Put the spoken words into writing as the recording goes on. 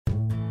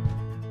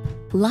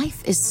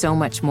Life is so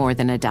much more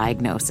than a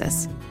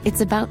diagnosis. It's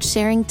about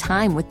sharing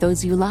time with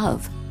those you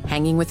love,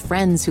 hanging with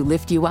friends who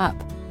lift you up,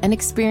 and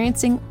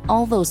experiencing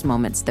all those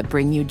moments that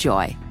bring you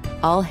joy.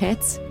 All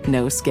hits,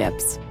 no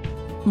skips.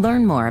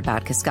 Learn more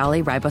about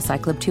Kisqali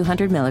Ribociclib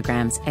 200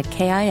 milligrams at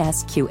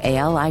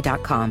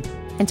KISQALI.com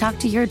and talk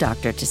to your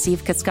doctor to see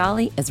if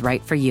Kisqali is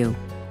right for you.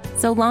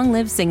 So long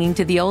live singing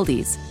to the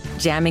oldies,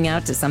 jamming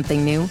out to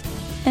something new,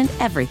 and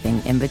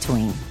everything in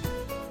between.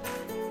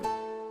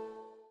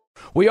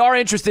 We are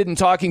interested in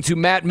talking to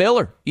Matt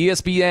Miller,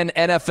 ESPN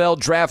NFL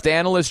draft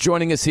analyst,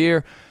 joining us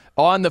here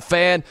on The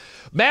Fan.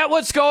 Matt,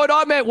 what's going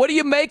on, man? What do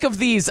you make of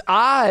these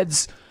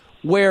odds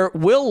where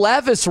Will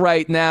Levis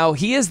right now,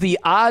 he is the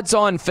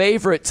odds-on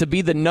favorite to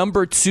be the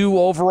number 2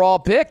 overall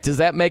pick? Does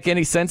that make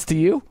any sense to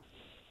you?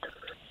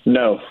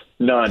 No,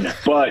 none.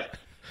 But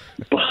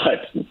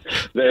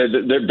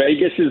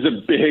Vegas is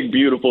a big,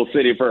 beautiful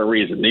city for a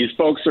reason. These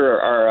folks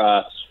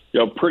are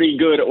pretty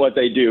good at what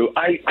they do.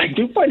 I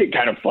do find it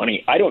kind of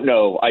funny. I don't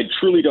know. I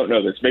truly don't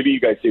know this. Maybe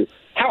you guys do.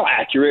 How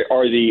accurate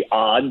are the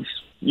odds?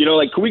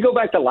 Can we go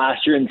back to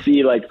last year and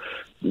see, was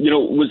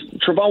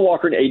Trevon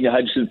Walker and Aiden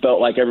Hutchinson felt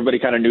like everybody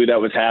kind of knew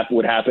that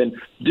would happen?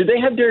 Did they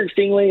have Derek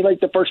Stingley,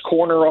 the first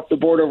corner off the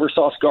board over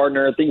Sauce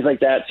Gardner, things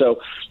like that?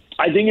 So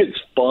I think it's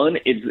fun.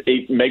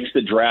 It makes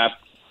the draft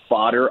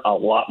fodder a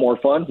lot more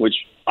fun, which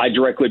I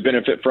directly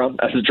benefit from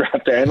as a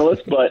draft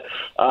analyst. But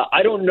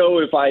I don't know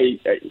if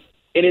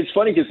and it's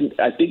funny because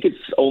I think it's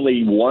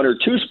only 1 or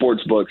 2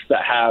 sports books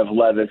that have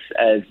Levis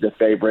as the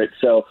favorite.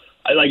 So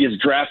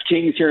is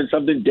DraftKings hearing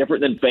something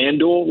different than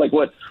FanDuel?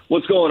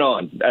 What's going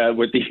on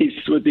with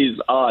these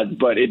odds?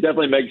 But it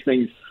definitely makes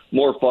things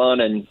more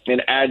fun and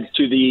adds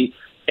to the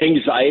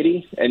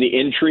anxiety and the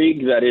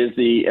intrigue that is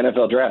the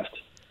NFL draft.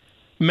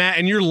 Matt,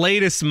 in your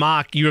latest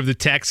mock, you have the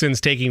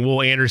Texans taking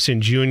Will Anderson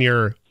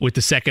Jr. with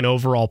the 2nd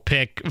overall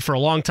pick. For a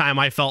long time,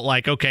 I felt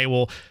like, okay,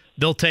 well,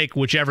 they'll take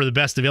whichever the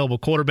best available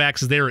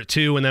quarterbacks is there at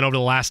 2, and then over the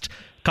last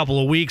couple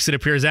of weeks, it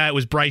appears that it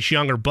was Bryce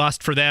Young or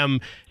bust for them.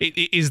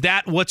 Is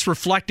that what's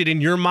reflected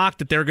in your mock,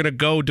 that they're going to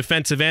go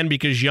defensive end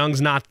because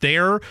Young's not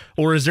there?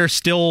 Or is there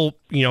still,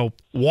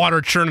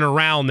 water churning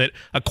around that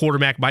a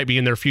quarterback might be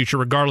in their future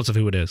regardless of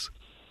who it is?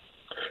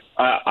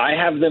 I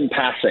have them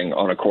passing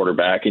on a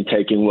quarterback and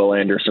taking Will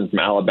Anderson from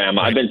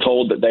Alabama. I've been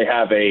told that they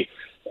have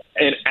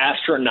an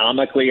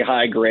astronomically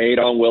high grade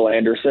on Will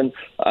Anderson.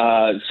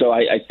 So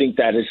I think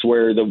that is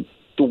where the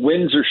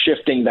winds are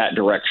shifting that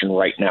direction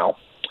right now.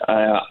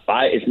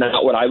 It's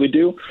not what I would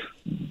do,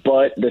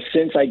 but the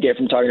sense I get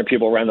from talking to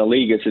people around the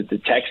league is that the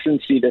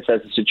Texans see this as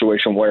a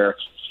situation where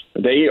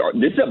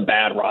this is a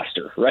bad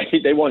roster, right?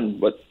 They won,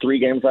 3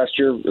 games last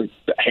year, a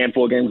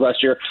handful of games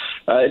last year.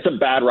 It's a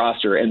bad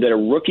roster, and that a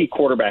rookie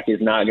quarterback is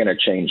not going to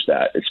change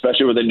that,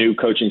 especially with a new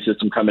coaching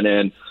system coming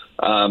in.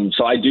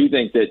 So I do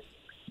think that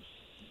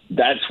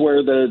that's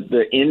where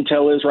the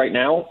intel is right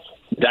now.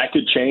 That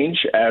could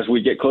change as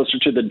we get closer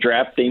to the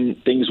draft.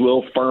 Things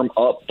will firm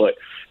up, but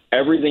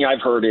everything I've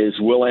heard is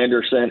Will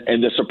Anderson,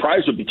 and the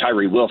surprise would be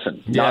Tyree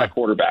Wilson, not a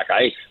quarterback.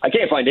 I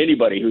can't find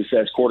anybody who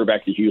says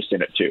quarterback to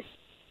Houston at 2.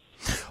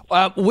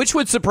 Which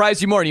would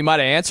surprise you more? And you might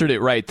have answered it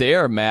right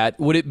there, Matt.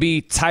 Would it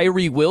be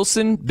Tyree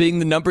Wilson being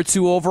the number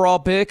 2 overall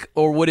pick,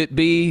 or would it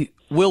be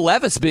Will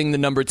Levis being the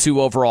number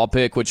 2 overall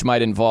pick, which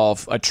might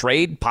involve a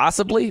trade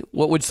possibly?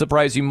 What would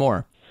surprise you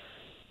more?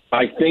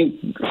 I think,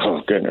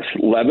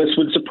 Levis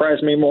would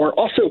surprise me more.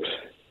 Also,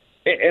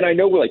 and I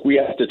know we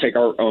have to take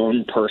our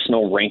own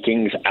personal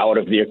rankings out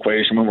of the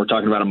equation when we're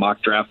talking about a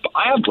mock draft, but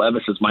I have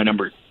Levis as my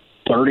number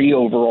 30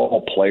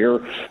 overall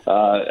player.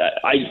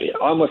 I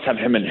almost have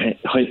him and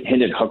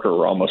Hendon Hooker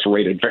are almost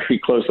rated very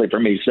closely for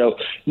me. So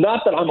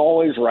not that I'm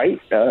always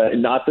right,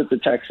 not that the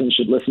Texans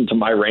should listen to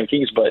my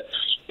rankings, but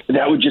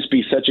that would just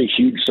be such a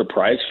huge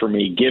surprise for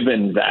me,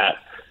 given that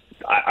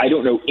I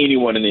don't know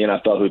anyone in the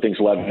NFL who thinks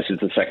Levis is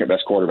the second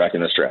best quarterback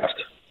in this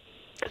draft.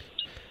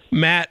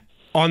 Matt,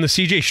 on the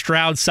C.J.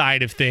 Stroud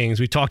side of things,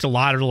 we talked a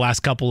lot over the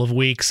last couple of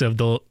weeks of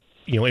the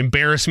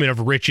embarrassment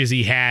of riches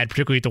he had,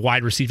 particularly at the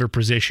wide receiver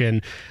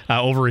position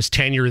over his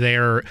tenure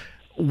there.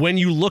 When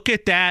you look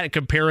at that and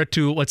compare it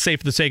to, let's say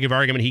for the sake of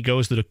argument, he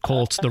goes to the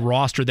Colts, the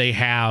roster they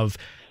have,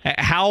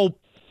 how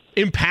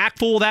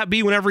impactful will that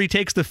be whenever he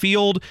takes the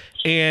field,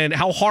 and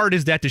how hard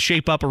is that to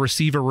shape up a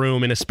receiver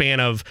room in a span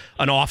of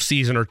an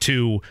offseason or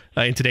 2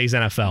 in today's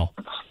NFL?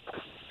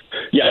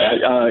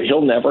 Yeah,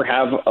 he'll never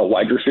have a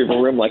wide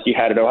receiver room like he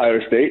had at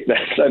Ohio State.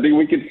 I think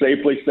we can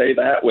safely say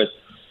that with,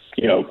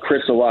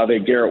 Chris Olave,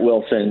 Garrett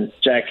Wilson,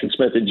 Jackson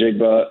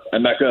Smith-Njigba,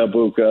 Emeka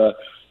Egbuka.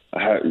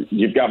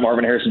 You've got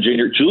Marvin Harrison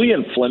Jr.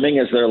 Julian Fleming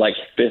is their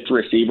 5th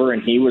receiver,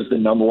 and he was the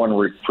number 1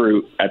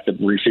 recruit at the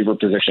receiver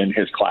position in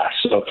his class.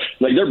 So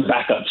their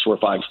backups were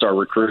 5-star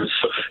recruits.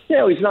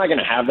 So, he's not going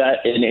to have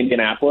that in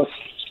Indianapolis,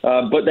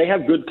 but they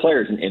have good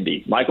players in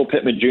Indy. Michael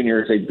Pittman Jr.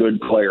 is a good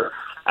player.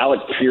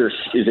 Alec Pierce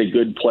is a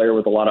good player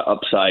with a lot of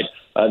upside.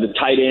 The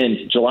tight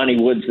end,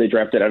 Jelani Woods, they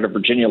drafted out of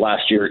Virginia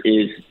last year,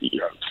 is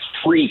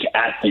freak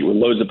athlete with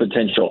loads of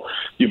potential.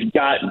 You've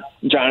got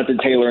Jonathan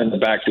Taylor in the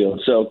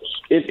backfield. So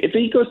if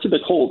he goes to the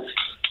Colts,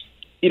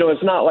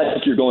 it's not like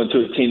you're going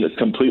to a team that's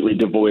completely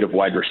devoid of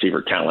wide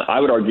receiver talent. I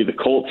would argue the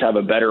Colts have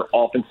a better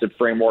offensive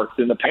framework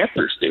than the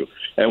Panthers do.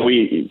 And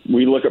we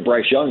look at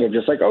Bryce Young and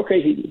just like,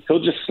 okay,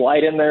 he'll just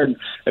slide in there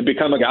and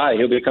become a guy.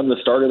 He'll become the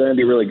starter there and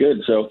be really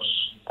good. So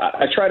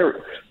I try to,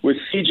 with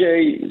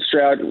C.J.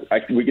 Stroud,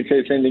 we could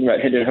say the same thing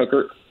about Hendon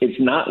Hooker. It's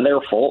not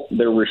their fault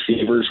their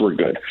receivers were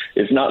good.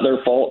 It's not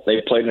their fault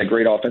they played in a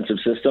great offensive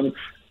system.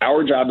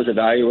 Our job as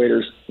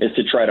evaluators is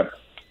to try to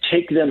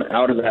take them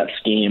out of that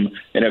scheme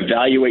and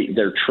evaluate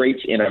their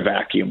traits in a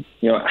vacuum.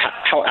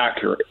 How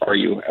accurate are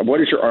you?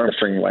 What is your arm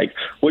strength like?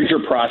 What is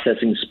your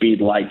processing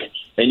speed like?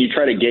 And you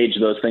try to gauge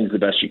those things the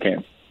best you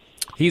can.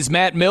 He's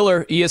Matt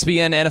Miller,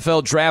 ESPN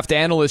NFL draft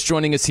analyst,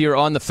 joining us here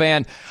on The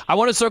Fan. I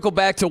want to circle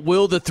back to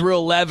Will the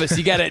Thrill Levis.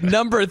 You got it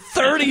number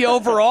 30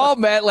 overall,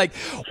 Matt. Like,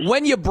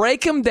 when you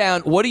break him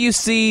down, what do you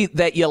see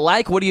that you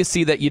like? What do you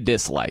see that you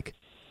dislike?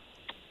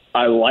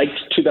 I liked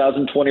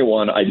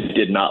 2021. I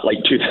did not like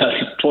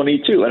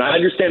 2022. And I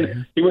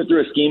understand he went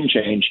through a scheme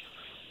change.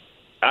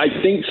 I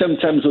think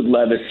sometimes with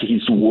Levis,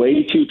 he's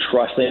way too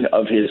trusting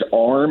of his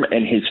arm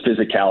and his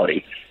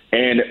physicality.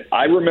 And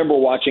I remember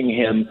watching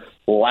him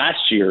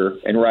last year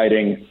and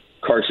writing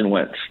Carson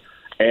Wentz.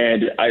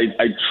 And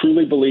I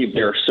truly believe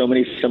there are so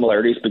many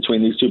similarities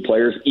between these two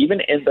players, even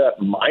in the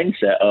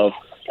mindset of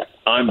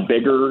I'm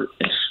bigger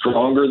and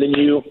stronger than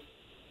you.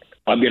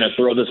 I'm going to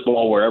throw this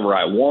ball wherever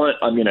I want.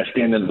 I'm going to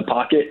stand in the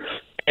pocket.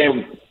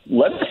 And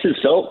Levis has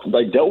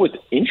dealt with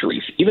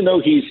injuries, even though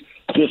he's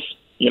this,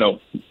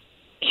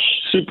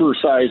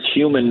 supersized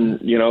human,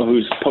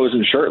 who's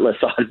posing shirtless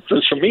on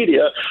social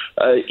media.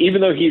 Even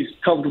though he's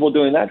comfortable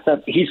doing that stuff,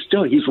 he's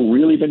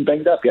really been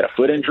banged up. He had a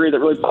foot injury that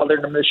really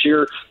bothered him this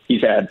year.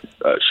 He's had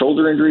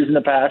shoulder injuries in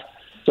the past.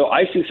 So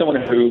I see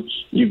someone who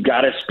you've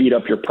got to speed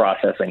up your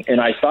processing. And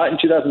I thought in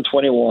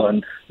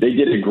 2021 they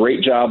did a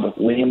great job with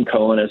Liam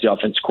Cohen as the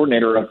offensive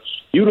coordinator of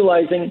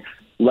utilizing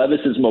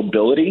Levis's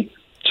mobility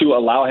to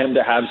allow him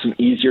to have some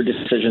easier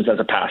decisions as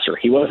a passer.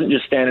 He wasn't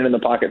just standing in the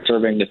pocket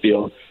surveying the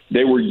field.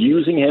 They were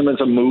using him as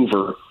a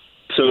mover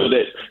so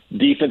that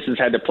defenses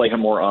had to play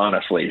him more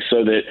honestly,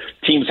 so that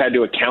teams had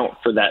to account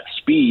for that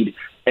speed.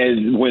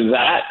 And when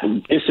that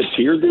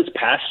disappeared this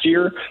past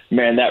year,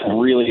 man, that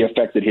really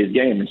affected his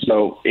game. And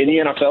so in the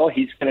NFL,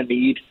 he's going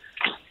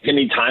to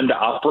need time to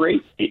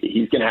operate.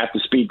 He's going to have to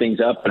speed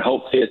things up, and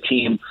hopefully a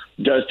team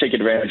does take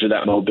advantage of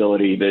that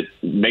mobility that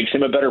makes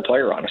him a better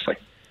player, honestly.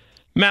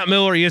 Matt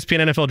Miller,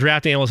 ESPN NFL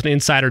draft analyst and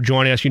insider,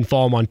 joining us. You can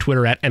follow him on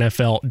Twitter at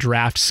NFL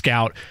Draft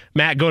Scout.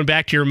 Matt, going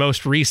back to your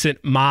most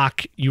recent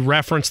mock, you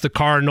referenced the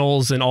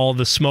Cardinals and all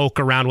the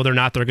smoke around whether or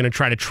not they're going to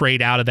try to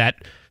trade out of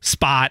that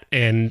spot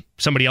and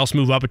somebody else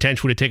move up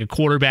potentially to take a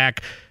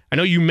quarterback. I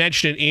know you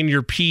mentioned it in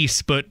your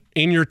piece, but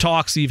in your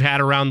talks you've had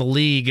around the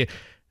league,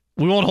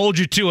 we won't hold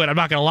you to it. I'm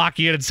not going to lock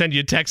you in and send you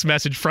a text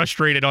message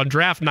frustrated on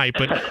draft night,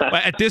 but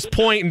at this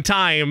point in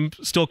time,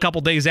 still a couple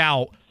days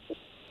out,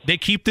 they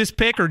keep this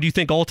pick, or do you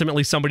think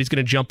ultimately somebody's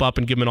going to jump up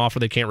and give them an offer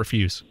they can't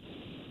refuse?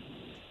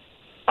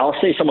 I'll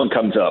say someone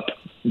comes up,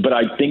 but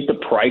I think the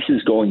price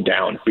is going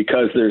down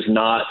because there's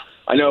not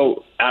 – I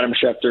know Adam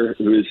Schefter,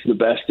 who is the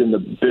best in the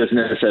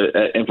business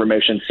at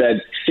information,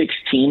 said 6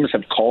 teams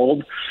have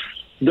called.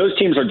 Those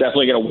teams are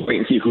definitely going to wait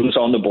and see who's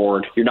on the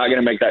board. You're not going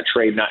to make that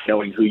trade not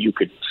knowing who you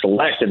could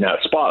select in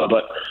that spot.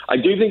 But I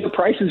do think the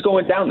price is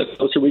going down the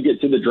closer we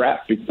get to the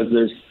draft because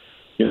there's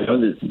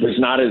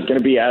not going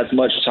to be as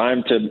much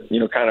time to,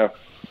 kind of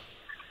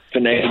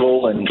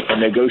finagle and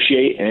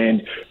negotiate.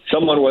 And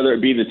someone, whether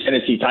it be the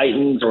Tennessee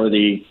Titans or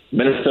the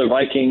Minnesota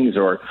Vikings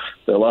or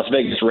the Las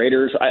Vegas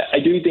Raiders, I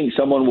do think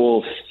someone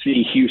will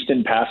see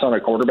Houston pass on a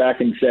quarterback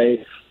and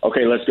say,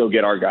 okay, let's go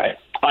get our guy.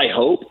 I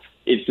hope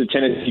it's the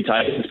Tennessee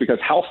Titans, because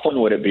how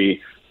fun would it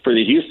be for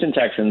the Houston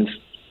Texans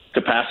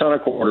to pass on a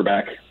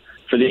quarterback,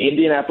 for the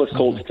Indianapolis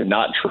Colts to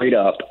not trade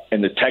up,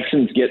 and the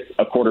Texans get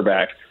a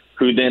quarterback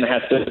who then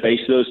has to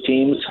face those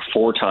teams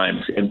 4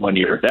 times in 1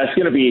 year. That's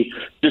going to be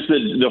just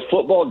the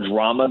football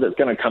drama that's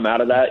going to come out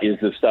of that is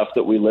the stuff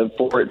that we live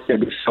for. It's going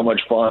to be so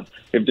much fun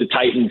if the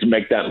Titans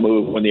make that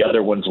move when the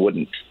other ones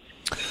wouldn't.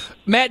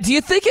 Matt, do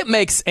you think it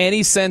makes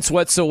any sense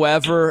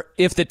whatsoever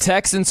if the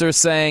Texans are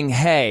saying,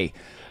 hey,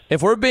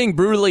 if we're being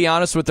brutally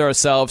honest with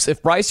ourselves,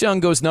 if Bryce Young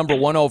goes number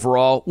 1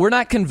 overall, we're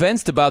not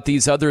convinced about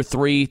these other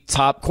 3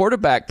 top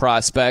quarterback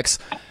prospects.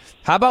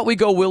 How about we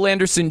go Will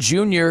Anderson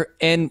Jr.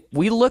 and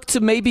we look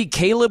to maybe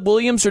Caleb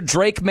Williams or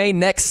Drake May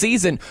next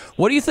season?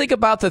 What do you think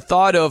about the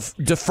thought of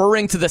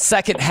deferring to the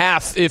second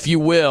half, if you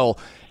will,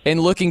 and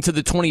looking to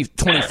the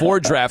 2024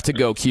 draft to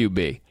go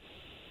QB?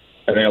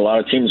 I think a lot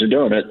of teams are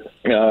doing it.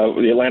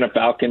 The Atlanta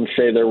Falcons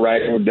say they're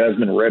riding with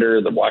Desmond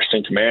Ridder. The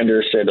Washington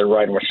Commanders say they're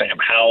riding with Sam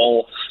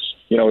Howell.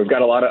 We've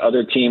got a lot of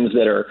other teams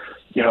that are,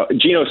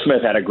 Geno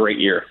Smith had a great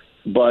year,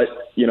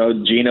 but,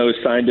 Geno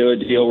signed to a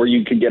deal where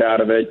you could get out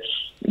of it.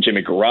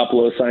 Jimmy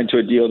Garoppolo signed to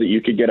a deal that you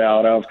could get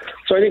out of.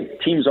 So I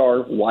think teams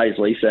are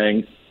wisely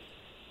saying,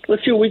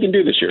 let's see what we can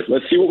do this year.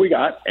 Let's see what we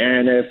got.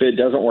 And if it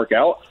doesn't work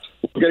out,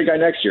 we'll get a guy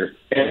next year.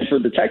 And for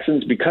the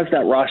Texans, because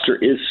that roster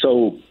is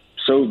so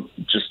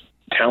just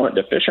talent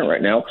deficient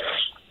right now,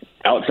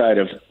 outside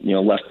of,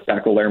 left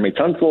tackle Laramie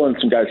Tunsil and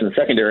some guys in the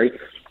secondary,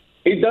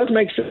 it does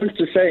make sense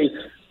to say,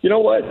 you know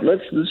what,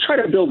 let's try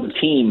to build the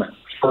team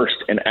first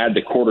and add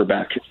the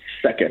quarterback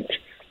second.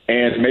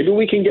 And maybe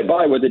we can get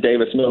by with the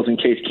Davis Mills and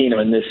Case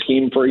Keenum in this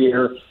scheme for a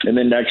year, and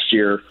then next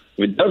year,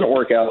 if it doesn't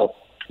work out,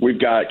 we've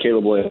got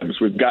Caleb Williams,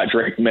 we've got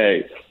Drake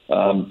May.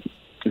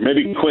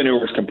 Maybe Quinn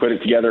Ewers can put it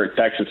together at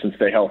Texas and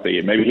stay healthy,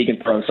 and maybe he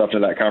can throw himself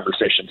into that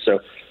conversation. So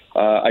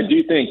I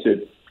do think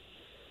that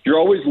you're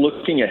always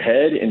looking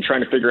ahead and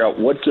trying to figure out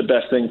what's the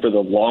best thing for the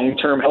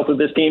long-term health of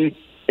this team.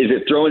 Is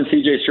it throwing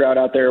C.J. Stroud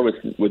out there with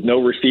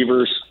no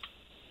receivers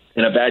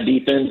and a bad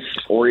defense,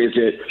 or is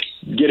it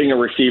getting a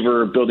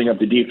receiver, building up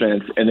the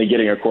defense, and then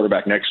getting a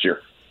quarterback next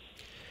year?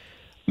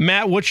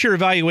 Matt, what's your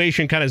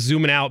evaluation, kind of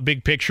zooming out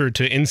big picture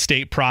to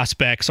in-state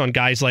prospects on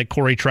guys like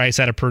Corey Trice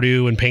out of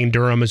Purdue and Payne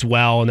Durham as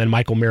well, and then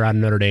Michael Mayer out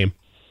of Notre Dame?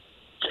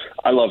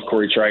 I love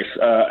Corey Trice.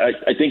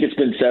 I think it's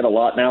been said a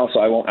lot now,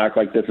 so I won't act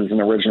like this is an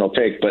original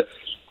take, but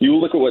you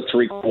look at what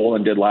Tariq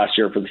Woolen did last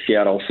year for the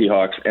Seattle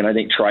Seahawks, and I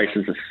think Trice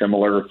is a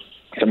similar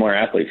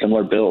athlete,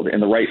 similar build.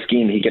 In the right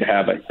scheme, he could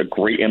have a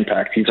great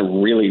impact. He's a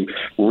really,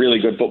 really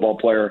good football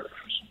player.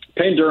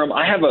 Payne Durham,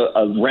 I have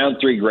a round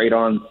 3 grade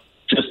on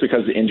just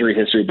because of the injury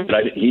history, but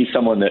he's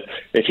someone that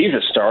if he's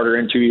a starter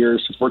in 2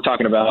 years, we're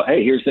talking about,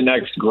 hey, here's the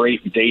next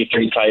great day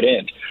 3 tight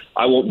end.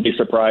 I won't be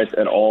surprised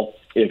at all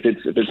if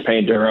it's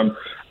Payne Durham.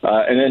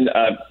 And then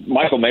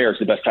Michael Mayer is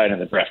the best tight end in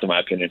the draft, in my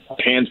opinion.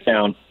 Hands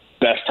down,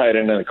 best tight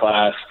end in the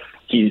class.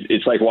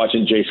 It's like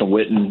watching Jason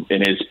Witten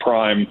in his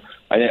prime.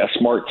 I think a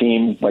smart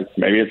team, like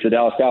maybe it's the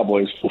Dallas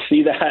Cowboys, will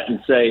see that and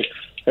say,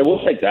 hey,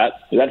 we'll take that.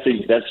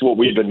 That's what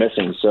we've been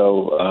missing.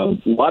 So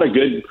a lot of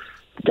good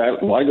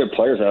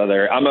players out of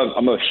there. I'm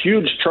a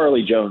huge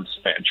Charlie Jones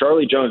fan.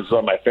 Charlie Jones is one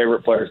of my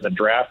favorite players in the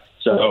draft.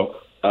 So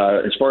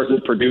as far as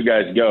the Purdue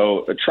guys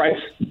go, Trice,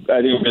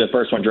 I think will be the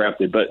first one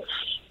drafted, but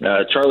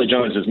Charlie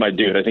Jones is my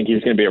dude. I think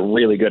he's going to be a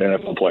really good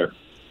NFL player.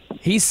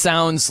 He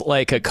sounds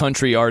like a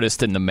country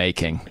artist in the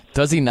making,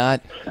 does he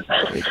not?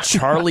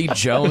 Charlie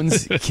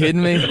Jones, you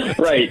kidding me?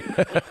 Right.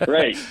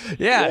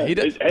 Yeah, he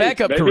does. Hey,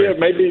 Backup career.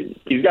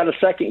 Maybe he's got a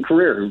second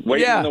career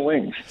waiting in the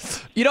wings.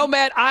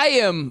 Matt, I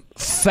am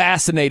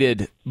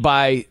fascinated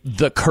by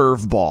the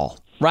curveball,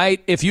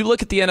 right? If you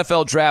look at the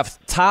NFL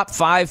draft, top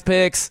 5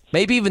 picks,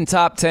 maybe even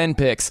top 10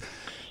 picks,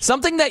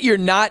 something that you're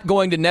not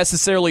going to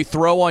necessarily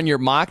throw on your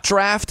mock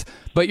draft,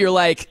 but you're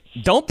like,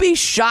 don't be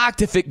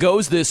shocked if it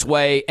goes this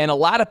way, and a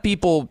lot of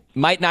people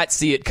might not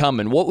see it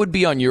coming. What would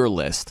be on your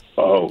list?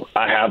 Oh,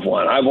 I have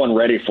one. I have one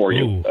ready for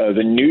you.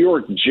 The New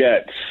York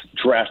Jets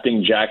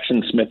drafting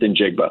Jackson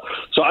Smith-Njigba.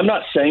 So I'm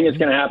not saying it's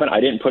going to happen. I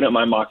didn't put it in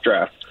my mock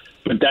draft.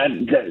 But that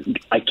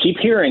I keep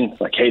hearing,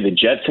 like, hey, the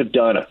Jets have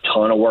done a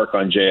ton of work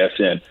on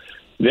JSN.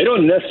 They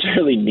don't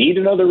necessarily need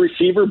another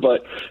receiver,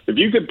 but if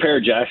you compare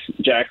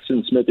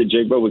Jackson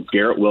Smith-Njigba with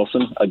Garrett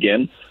Wilson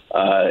again,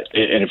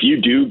 and if you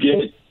do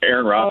get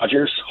Aaron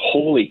Rodgers,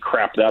 holy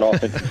crap, that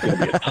offense is going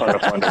to be a ton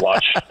of fun to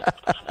watch.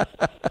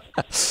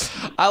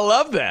 I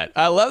love that.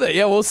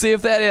 Yeah, we'll see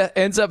if that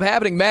ends up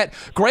happening. Matt,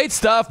 great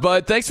stuff,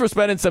 bud. Thanks for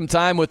spending some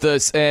time with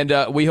us, and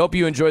we hope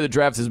you enjoy the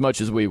draft as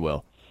much as we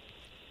will.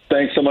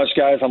 Thanks so much,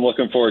 guys. I'm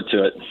looking forward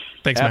to it.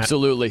 Thanks, Matt.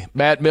 Absolutely.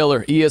 Matt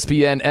Miller,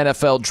 ESPN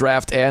NFL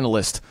draft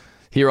analyst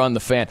here on The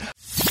Fan.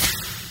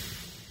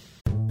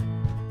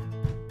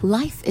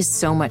 Life is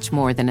so much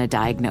more than a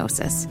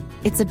diagnosis.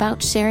 It's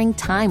about sharing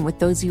time with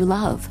those you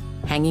love,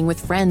 hanging with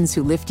friends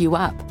who lift you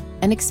up,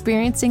 and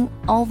experiencing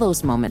all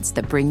those moments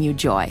that bring you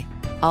joy.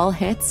 All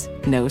hits,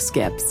 no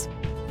skips.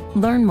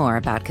 Learn more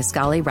about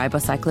Kisqali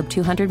Ribociclib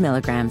 200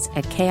 milligrams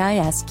at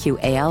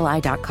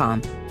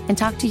KISQALI.com and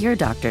talk to your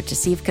doctor to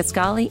see if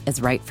Kisqali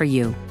is right for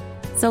you.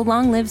 So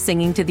long live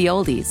singing to the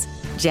oldies,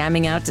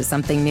 jamming out to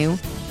something new,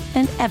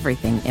 and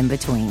everything in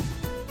between.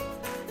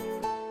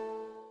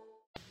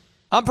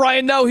 I'm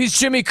Brian Noe. He's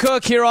Jimmy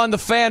Cook here on The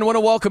Fan. Want to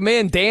welcome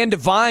in Dan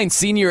Devine,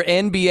 senior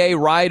NBA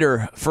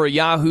writer for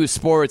Yahoo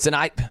Sports. And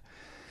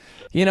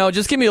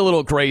just give me a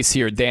little grace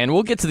here, Dan.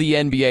 We'll get to the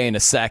NBA in a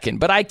second,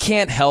 but I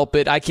can't help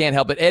it.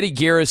 Eddie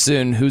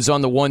Garrison, who's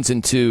on the 1s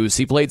and 2s,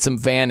 he played some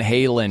Van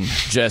Halen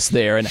just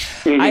there. And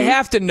I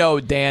have to know,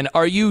 Dan,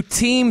 are you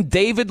team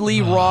David Lee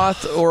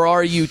Roth or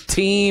are you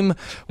team,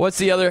 what's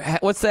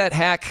that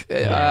hack?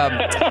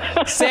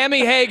 Sammy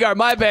Hagar.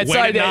 My bad.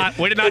 Sorry, Dan.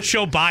 Way to not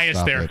show bias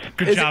Stop there. It.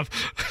 Good job.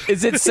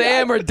 Is it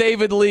Sam or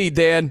David Lee,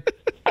 Dan?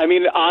 I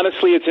mean,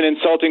 honestly, it's an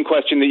insulting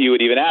question that you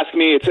would even ask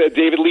me. It's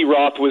David Lee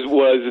Roth was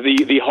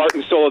the heart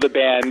and soul of the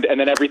band, and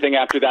then everything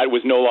after that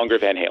was no longer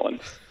Van Halen.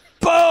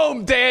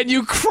 Boom, Dan,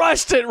 you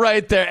crushed it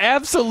right there.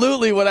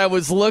 Absolutely what I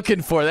was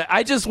looking for.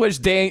 I just wish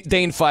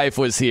Dane Fife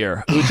was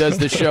here, who does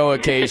the show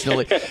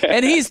occasionally.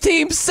 And he's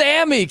Team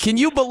Sammy. Can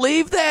you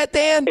believe that,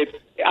 Dan?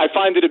 I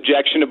find it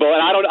objectionable,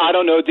 and I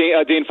don't know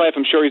Dane Fife.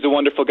 I'm sure he's a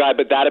wonderful guy,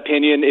 but that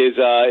opinion is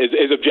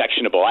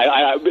objectionable.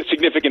 I have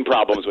significant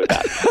problems with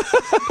that.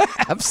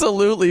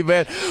 Absolutely,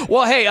 man.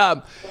 Well, hey,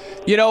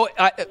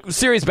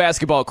 serious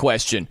basketball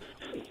question.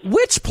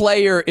 which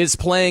player is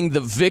playing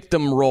the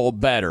victim role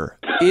better?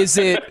 Is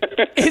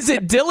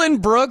it Dillon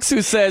Brooks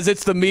who says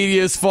it's the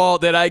media's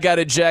fault that I got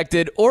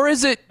ejected, or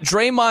is it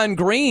Draymond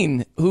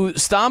Green who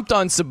stomped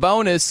on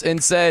Sabonis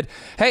and said,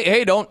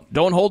 "Hey, don't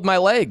hold my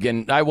leg,"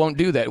 and I won't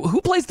do that?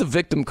 Who plays the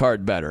victim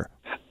card better?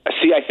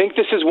 See, I think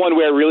this is one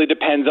where it really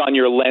depends on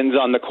your lens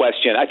on the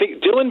question. I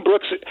think Dillon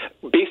Brooks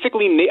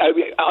basically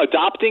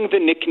adopting the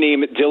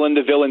nickname Dillon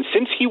the Villain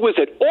since he was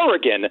at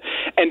Oregon,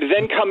 and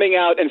then coming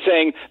out and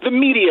saying, the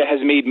media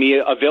has made me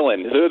a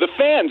villain. The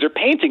fans are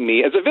painting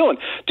me as a villain.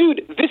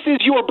 Dude, this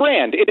is your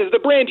brand. It is the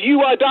brand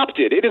you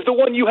adopted. It is the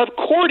one you have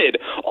courted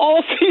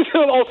all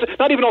season,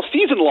 not even all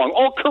season long,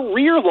 all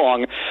career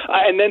long.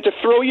 And then to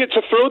throw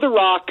the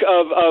rock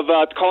of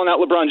calling out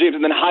LeBron James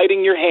and then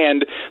hiding your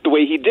hand the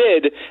way he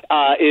did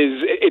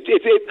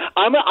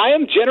I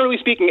am generally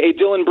speaking a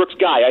Dillon Brooks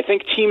guy. I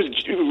think teams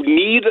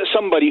need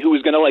somebody who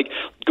is going to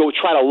go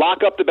try to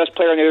lock up the best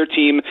player on the other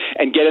team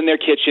and get in their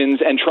kitchens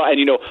and try and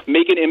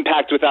make an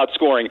impact without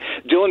scoring.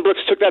 Dillon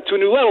Brooks took that to a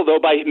new level though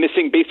by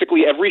missing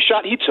basically every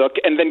shot he took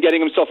and then getting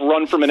himself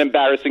run from an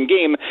embarrassing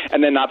game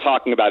and then not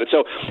talking about it.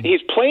 So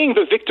he's playing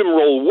the victim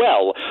role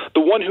well.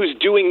 The one who's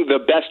doing the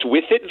best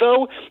with it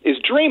though is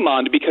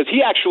Draymond, because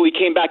he actually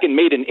came back and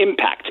made an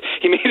impact.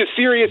 He made a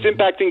serious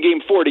impact in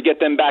Game 4 to get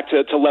them back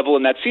to level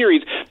in that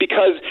series,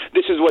 because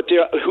this is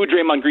who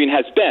Draymond Green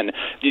has been.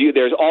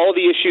 There's all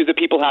the issues that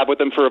people have with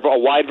him for a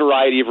wide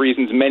variety of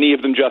reasons, many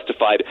of them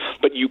justified,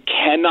 but you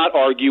cannot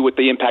argue with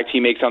the impact he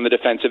makes on the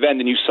defensive end,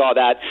 and you saw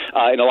that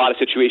in a lot of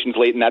situations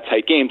late in that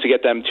tight game to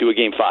get them to a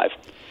Game 5.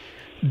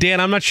 Dan,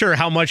 I'm not sure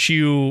how much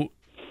you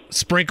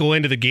sprinkle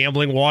into the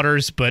gambling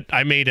waters, but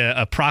I made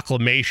a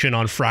proclamation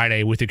on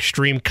Friday with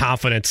extreme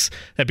confidence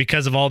that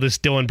because of all this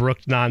Dillon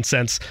Brooks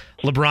nonsense,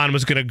 LeBron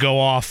was going to go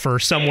off for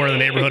somewhere in the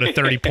neighborhood of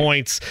 30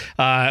 points.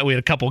 We had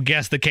a couple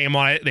guests that came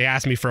on it. They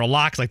asked me for a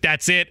lock. Like,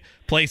 that's it.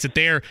 Place it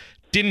there.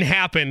 Didn't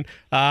happen.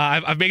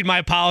 I've made my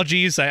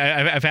apologies.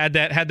 I've had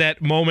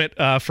that moment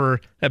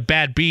for a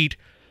bad beat.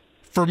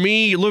 For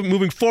me,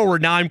 moving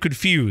forward, now I'm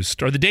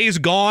confused. Are the days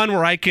gone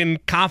where I can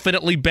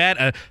confidently bet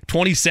a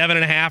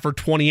 27.5 or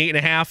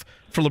 28.5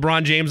 for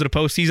LeBron James in a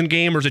postseason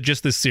game, or is it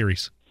just this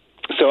series?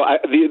 So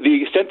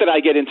the extent that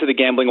I get into the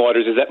gambling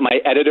waters is that my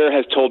editor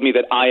has told me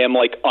that I am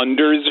like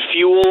unders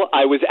fuel.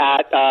 I was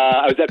at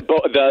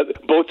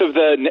both of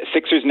the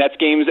Sixers Nets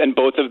games and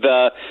both of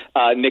the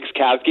Knicks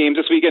Cavs games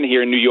this weekend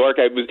here in New York.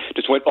 I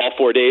just went all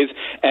 4 days,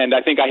 and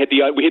I think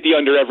we hit the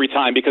under every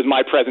time because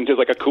my presence is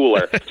like a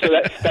cooler. So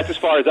that's as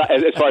far as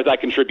I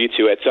contribute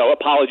to it. So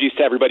apologies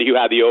to everybody who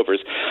had the overs.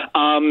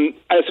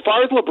 As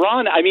far as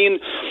LeBron, I mean,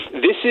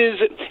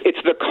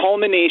 it's the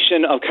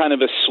culmination of kind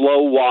of a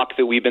slow walk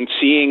that we've been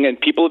seeing and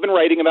people have been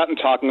writing about and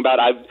talking about.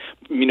 I've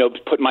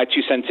put my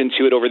 2 cents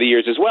into it over the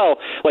years as well.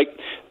 Like,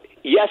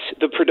 yes,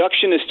 the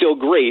production is still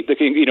great.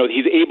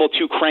 He's able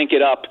to crank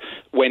it up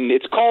when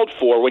it's called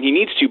for, when he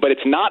needs to, but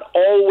it's not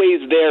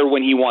always there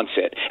when he wants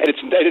it. And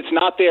it's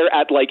not there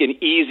at like an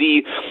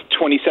easy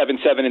 27,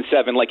 7, and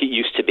 7 like it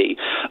used to be.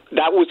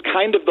 That was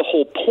kind of the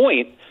whole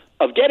point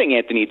of getting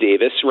Anthony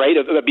Davis, right,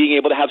 of being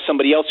able to have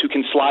somebody else who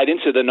can slide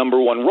into the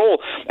number one role.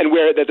 And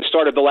where at the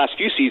start of the last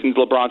few seasons,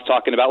 LeBron's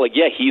talking about, like,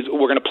 yeah,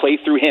 we're going to play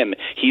through him.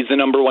 He's the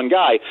number one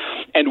guy.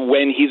 And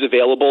when he's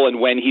available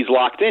and when he's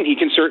locked in, he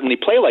can certainly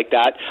play like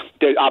that.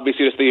 There's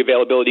obviously just the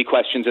availability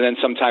questions, and then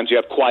sometimes you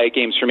have quiet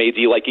games from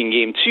AD like in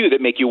Game 2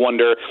 that make you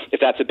wonder if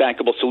that's a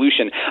bankable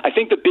solution. I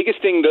think the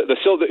biggest thing, the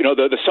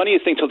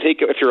sunniest thing to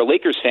take if you're a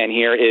Lakers fan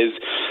here is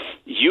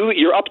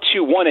you're up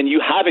 2-1 and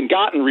you haven't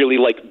gotten really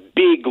like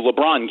big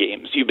LeBron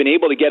games. You've been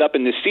able to get up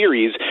in this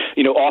series.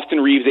 Austin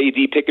Reeves,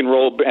 AD pick and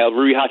roll,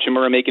 Rui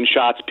Hachimura making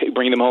shots,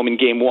 bringing them home in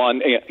Game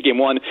 1.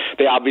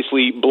 They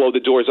obviously blow the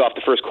doors off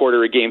the first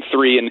quarter of Game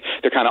 3, and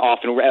they're kind of off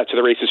and to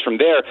the races from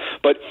there.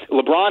 But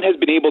LeBron has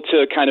been able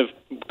to kind of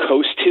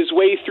coast his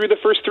way through the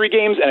first 3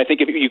 games, and I think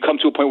if you come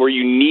to a point where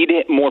you need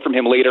more from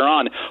him later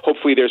on,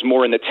 hopefully there's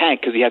more in the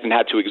tank because he hasn't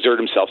had to exert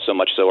himself so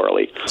much so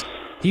early.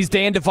 He's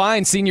Dan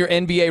Devine, senior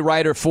NBA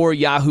writer for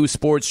Yahoo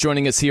Sports,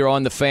 joining us here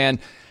on The Fan.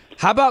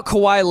 How about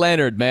Kawhi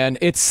Leonard, man?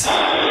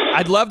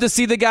 I'd love to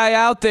see the guy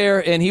out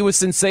there, and he was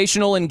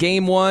sensational in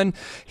Game 1.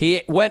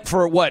 He went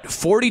for,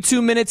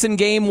 42 minutes in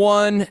Game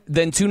 1,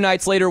 then 2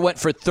 nights later went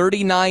for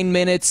 39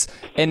 minutes,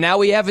 and now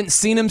we haven't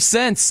seen him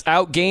since.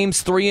 Out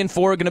Games 3 and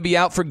 4, going to be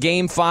out for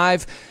Game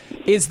 5.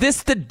 Is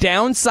this the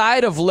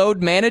downside of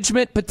load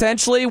management,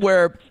 potentially,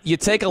 where you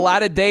take a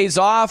lot of days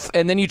off,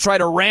 and then you try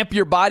to ramp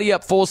your body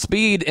up full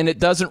speed, and it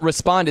doesn't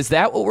respond? Is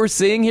that what we're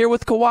seeing here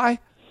with Kawhi?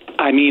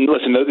 I mean,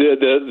 listen,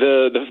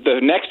 the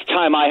next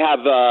time I have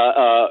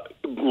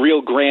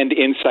real grand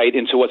insight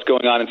into what's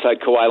going on inside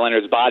Kawhi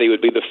Leonard's body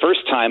would be the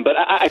first time. But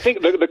I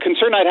think the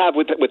concern I'd have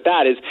with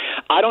that is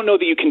I don't know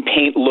that you can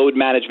paint load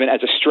management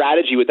as a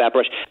strategy with that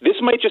brush. This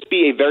might just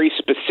be a very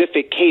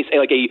specific case,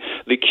 like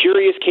the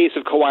curious case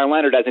of Kawhi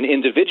Leonard as an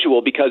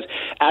individual, because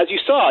as you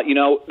saw,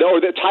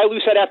 or that Ty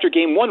Lue said after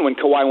Game 1 when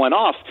Kawhi went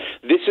off,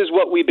 this is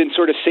what we've been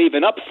sort of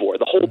saving up for.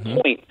 The whole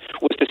point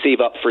was to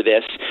save up for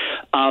this.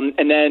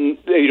 And then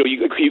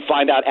you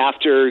find out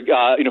after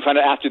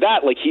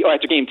that,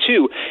 after Game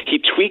 2, he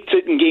tweaked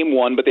it in Game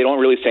 1, but they don't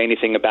really say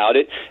anything about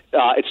it.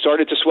 It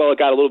started to swell. It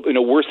got a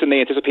little worse than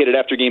they anticipated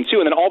after Game 2,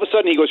 and then all of a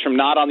sudden he goes from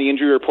not on the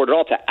injury report at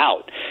all to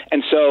out.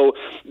 And so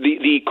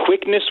the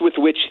quickness with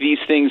which these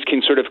things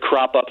can sort of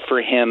crop up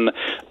for him,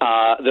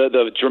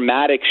 the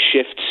dramatic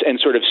shifts and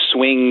sort of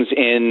swings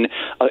in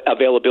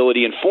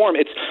availability and form,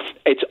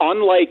 it's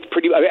unlike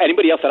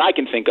anybody else that I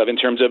can think of in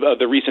terms of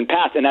the recent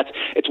past, and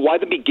it's why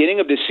the beginning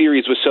of this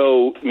series was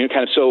so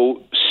kind of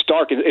so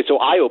stark. It's so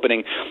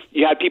eye-opening.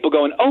 You had people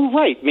going, "Oh,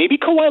 right, maybe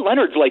Kawhi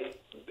Leonard's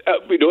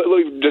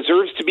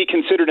deserves to be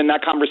considered in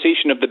that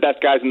conversation of the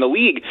best guys in the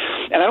league."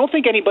 And I don't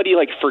think anybody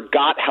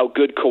forgot how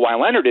good Kawhi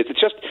Leonard is. It's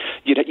just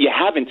you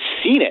haven't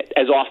seen it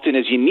as often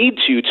as you need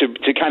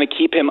to kind of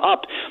keep him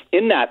up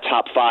in that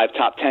top 5,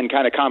 top 10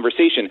 kind of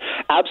conversation.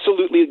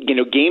 Absolutely,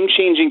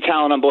 game-changing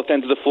talent on both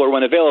ends of the floor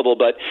when available.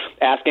 But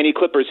ask any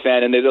Clippers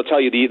fan, and they'll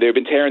tell you they've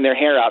been tearing their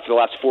hair out for the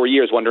last 4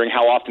 years, wondering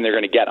how often they're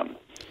going to get him.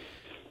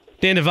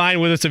 Dan Devine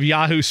with us of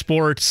Yahoo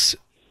Sports.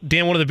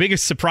 Dan, one of the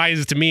biggest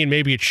surprises to me, and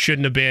maybe it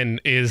shouldn't have been,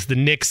 is the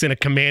Knicks in a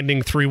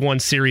commanding 3-1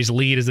 series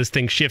lead as this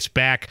thing shifts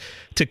back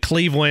to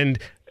Cleveland.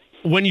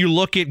 When you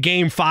look at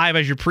Game 5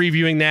 as you're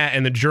previewing that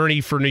and the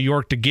journey for New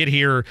York to get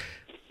here,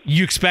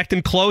 you expect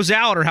them to close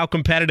out, or how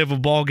competitive a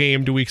ball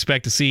game do we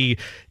expect to see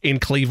in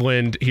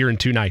Cleveland here in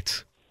 2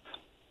 nights?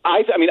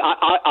 I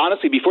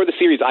honestly, before the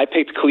series, I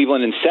picked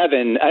Cleveland in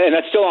 7, and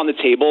that's still on the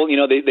table.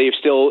 They've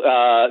still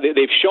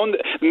they've shown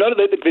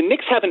the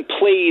Knicks haven't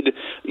played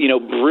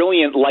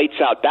brilliant lights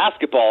out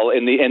basketball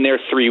in their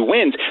 3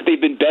 wins. They've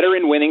been better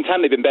in winning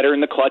time. They've been better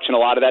in the clutch, and a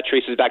lot of that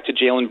traces back to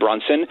Jalen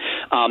Brunson,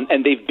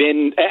 and they've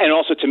been, and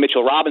also to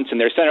Mitchell Robinson,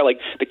 their center.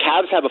 The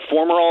Cavs have a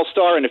former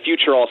All-Star and a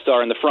future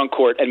All-Star in the front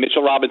court, and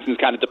Mitchell Robinson's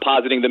kind of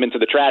depositing them into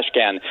the trash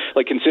can,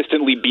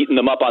 consistently beating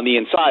them up on the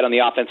inside on the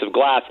offensive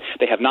glass.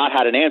 They have not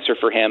had an answer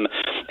for him.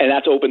 And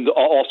that's opened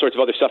all sorts of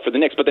other stuff for the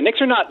Knicks. But the Knicks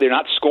they're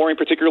not scoring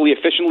particularly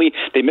efficiently.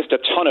 They missed a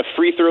ton of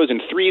free throws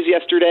and threes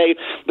yesterday.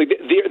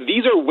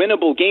 These are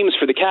winnable games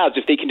for the Cavs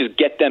if they can just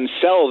get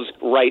themselves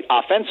right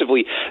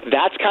offensively.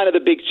 That's kind of the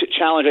big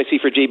challenge I see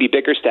for JB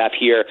Bickerstaff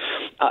here.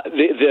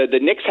 The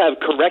Knicks have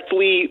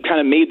correctly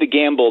kind of made the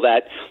gamble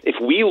that if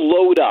we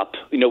load up,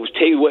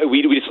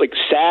 we just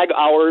sag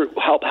our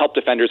help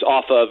defenders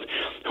off of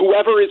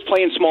whoever is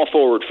playing small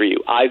forward for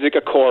you, Isaac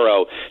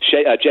Okoro,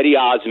 Cedi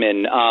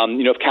Osman,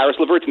 if Karis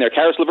LeVert's in there.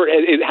 Karis LeVert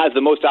has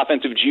the most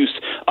offensive juice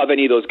of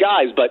any of those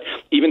guys, but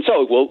even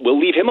so, we'll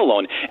leave him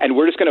alone, and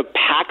we're just going to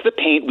pack the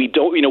paint. We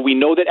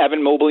know that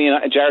Evan Mobley and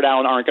Jared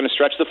Allen aren't going to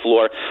stretch the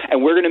floor,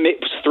 and we're going to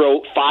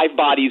throw 5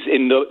 bodies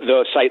in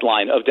the sight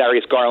line of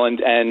Darius Garland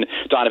and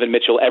Donovan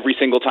Mitchell every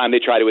single time they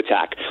try to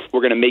attack.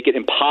 We're going to make it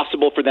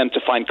impossible for them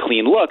to find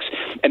clean looks,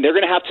 and they're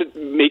going to have to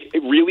make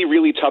really,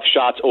 really tough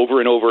shots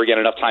over and over again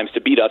enough times to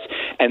beat us,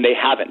 and they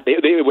haven't.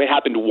 It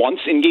happened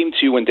once in Game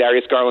 2 when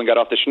Darius Garland got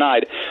off the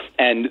schneid,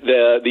 and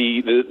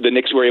the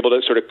Knicks were able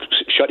to sort of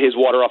shut his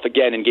water off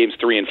again in Games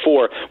 3 and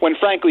 4, when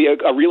frankly a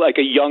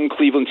young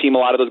Cleveland team, a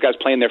lot of those guys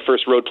playing their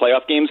first road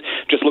playoff games,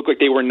 just looked like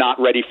they were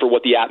not ready for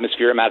what the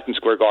atmosphere at Madison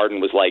Square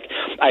Garden was like.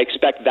 I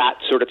expect that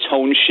sort of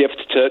tone shift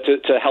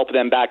to help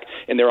them back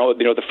in their own,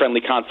 the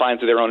friendly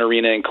confines of their own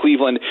arena in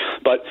Cleveland.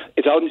 But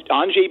it's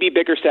on JB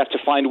Bickerstaff to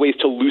find ways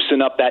to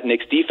loosen up that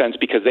Knicks defense,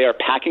 because they are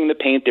packing the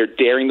paint, they're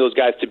daring those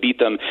guys to beat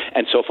them,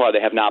 and so far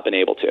they have not been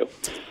able to.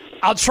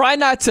 I'll try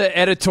not to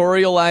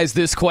editorialize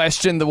this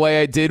question the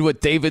way I did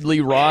with David Lee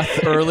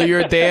Roth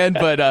earlier, Dan,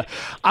 but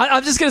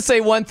I'm just going to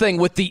say one thing.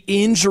 With the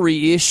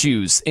injury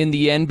issues in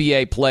the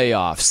NBA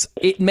playoffs,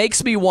 it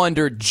makes me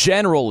wonder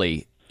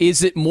generally,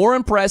 is it more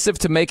impressive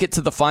to make it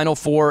to the Final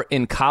Four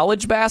in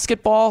college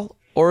basketball,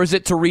 or is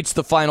it to reach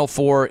the Final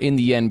Four in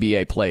the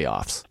NBA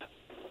playoffs?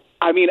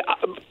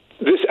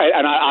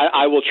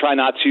 I will try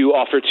not to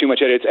offer too much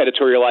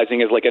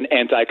editorializing as an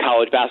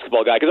anti-college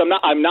basketball guy, because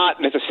I'm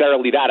not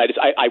necessarily that.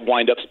 I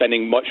wind up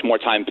spending much more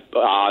time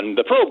on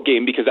the pro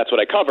game because that's what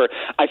I cover.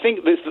 I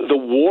think the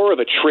war of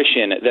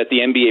attrition that the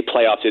NBA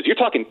playoffs is. You're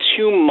talking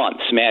 2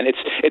 months, man.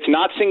 It's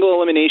not single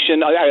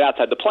elimination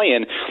outside the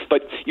play-in,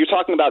 but you're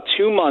talking about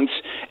 2 months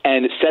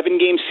and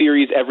 7-game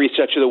series every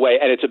stretch of the way,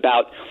 and it's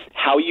about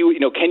how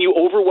can you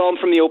overwhelm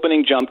from the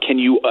opening jump? Can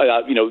you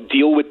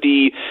deal with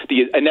the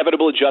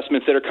inevitable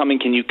adjustments that are coming?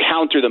 Can you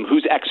counter them?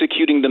 Who's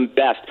executing them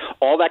best?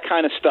 All that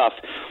kind of stuff.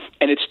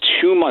 And it's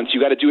 2 months.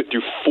 You got to do it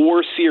through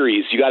 4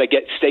 series. You got to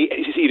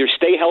either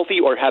stay healthy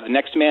or have the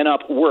next man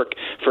up work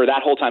for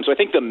that whole time. So I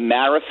think the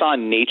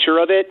marathon nature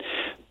of it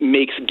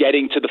makes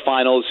getting to the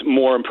finals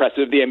more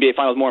impressive, the NBA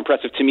finals more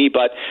impressive to me.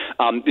 But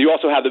you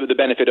also have the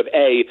benefit of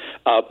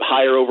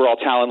higher overall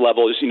talent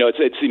levels.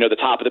 It's the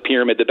top of the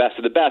pyramid, the best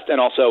of the best, and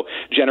also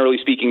generally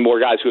speaking, more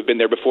guys who have been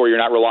there before. You're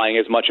not relying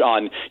as much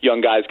on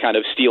young guys kind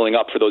of stealing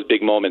up for those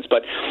big moments.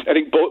 But I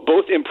think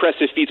both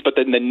impressive feats, but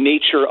then the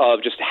nature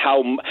of just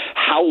how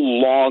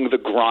long the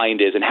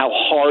grind is and how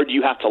hard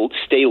you have to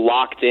stay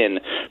locked in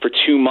for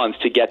 2 months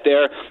to get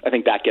there. I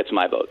think that gets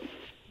my vote.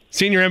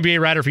 Senior NBA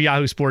writer for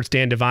Yahoo Sports,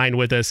 Dan Devine,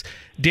 with us.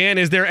 Dan,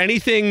 is there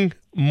anything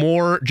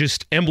more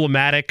just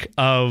emblematic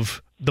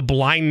of the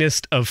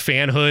blindness of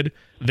fanhood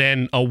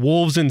than a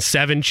Wolves in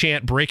 7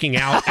 chant breaking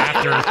out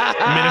after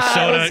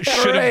Minnesota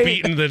should have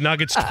beaten the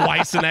Nuggets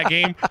twice in that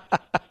game?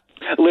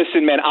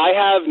 Listen, man, I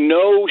have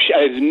no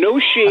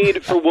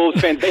shade for Wolves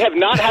fans. They have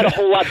not had a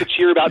whole lot to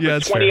cheer about for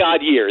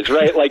 20-odd years,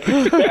 right? Like,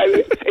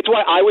 it's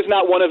why I was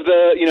not one of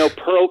the,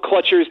 pearl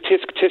clutchers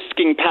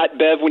tisking Pat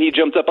Bev when he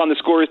jumped up on the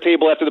scorer's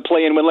table after the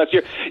play-in win last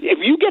year. If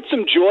you get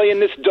some joy in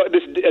this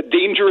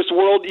dangerous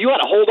world, you got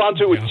to hold on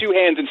to it with 2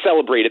 hands and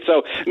celebrate it.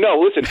 So, no,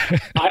 listen,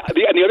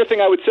 the other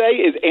thing I would say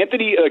is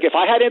if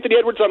I had Anthony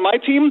Edwards on my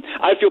team,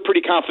 I'd feel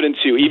pretty confident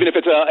too. Even if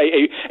it's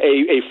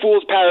a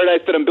fool's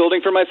paradise that I'm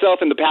building for myself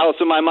in the palace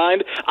of my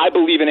mind, I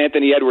believe in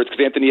Anthony Edwards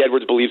because Anthony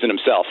Edwards believes in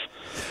himself.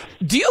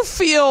 Do you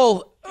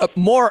feel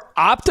more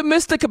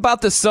optimistic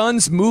about the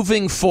Suns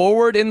moving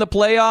forward in the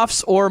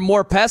playoffs or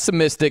more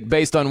pessimistic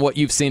based on what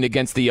you've seen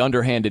against the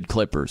underhanded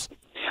Clippers?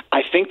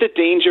 I think the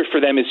danger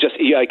for them is just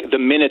like the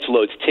minutes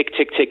loads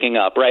ticking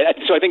up, right?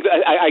 So I think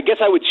I guess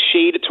I would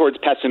shade towards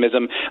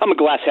pessimism. I'm a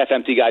glass half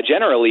empty guy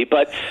generally,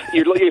 but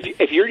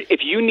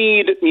if you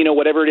need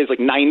whatever it is, like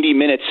 90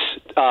 minutes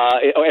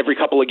every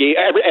couple of games,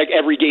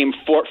 every game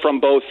from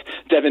both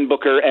Devin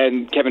Booker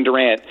and Kevin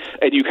Durant,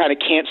 and you kind of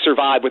can't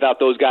survive without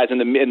those guys in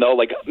the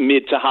like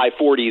mid to high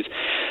 40s.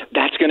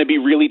 That's going to be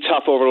really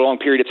tough over a long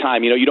period of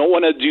time. You don't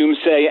want to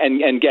doomsay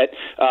and get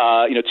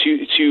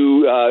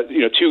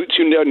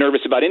too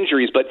nervous about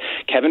injuries, but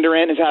Kevin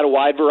Durant has had a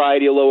wide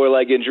variety of lower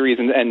leg injuries,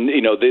 and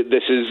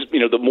this is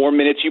the more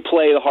minutes you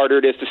play, the harder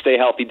it is to stay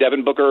healthy.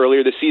 Devin Booker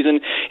earlier this season,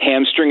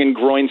 hamstring and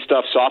groin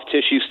stuff, soft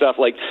tissue stuff.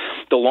 Like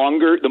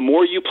the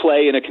more you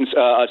play in a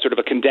sort of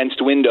a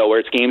condensed window where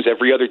it's games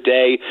every other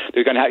day,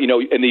 they're going to have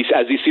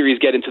as these series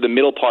get into the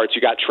middle parts,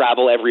 you got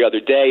travel every other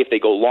day. If they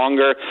go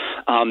longer,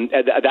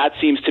 that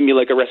seems to me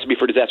like a recipe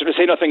for disaster. To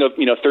say nothing of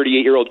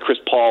 38-year-old Chris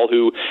Paul,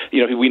 who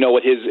we know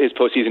what his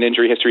postseason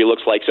injury history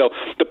looks like. So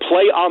the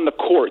play on the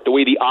court, the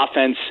way the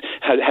offense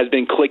has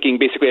been clicking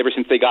basically ever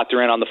since they got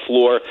Durant on the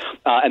floor,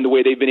 and the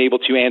way they've been able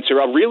to answer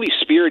a really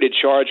spirited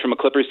charge from a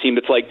Clippers team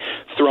that's like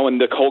throwing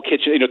the whole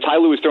kitchen. Ty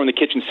Lue was throwing the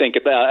kitchen sink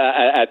at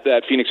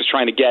Phoenix, is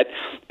trying to get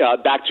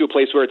back to a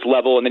place where it's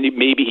level, and then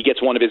maybe he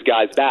gets one of his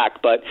guys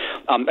back. But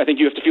I think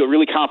you have to feel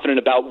really confident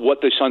about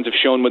what the Suns have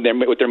shown with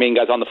their main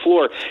guys on the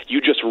floor.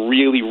 You just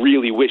really,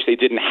 really wish they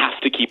didn't have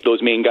to keep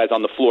those main guys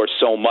on the floor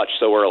so much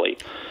so early.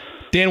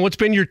 Dan, what's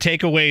been your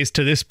takeaways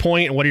to this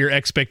point, and what are your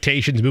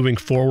expectations moving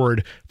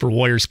forward for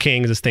Warriors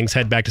Kings as things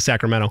head back to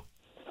Sacramento?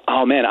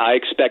 Oh man, I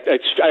expect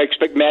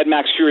Mad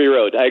Max Fury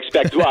Road. I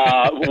expect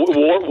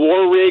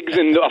war rigs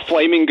and a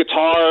flaming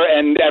guitar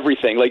and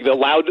everything, like the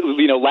loud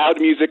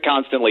music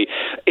constantly.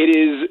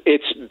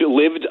 It's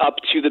lived up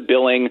to the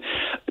billing.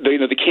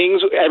 The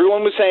Kings.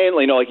 Everyone was saying,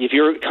 like if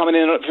you're coming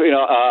in,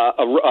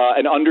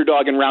 an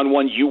underdog in round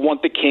one, you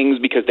want the Kings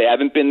because they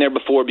haven't been there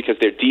before, because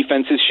their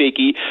defense is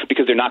shaky,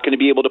 because they're not going to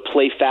be able to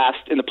play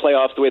fast in the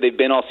playoffs the way they've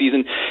been all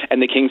season.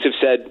 And the Kings have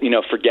said,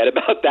 forget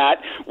about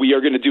that. We are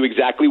going to do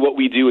exactly what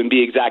we do and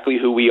be exactly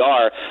who we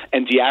are.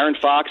 And De'Aaron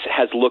Fox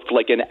has looked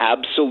like an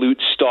absolute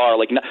star.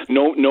 Like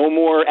no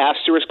more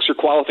asterisks or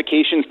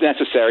qualifications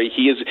necessary.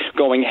 He is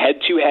going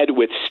head to head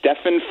with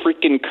Stephen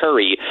freaking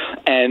Curry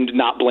and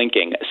not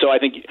blinking. So I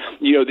think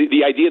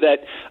the idea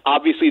that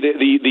obviously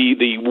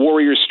the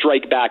Warriors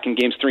strike back in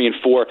games 3 and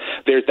 4.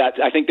 There's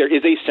that. I think there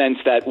is a sense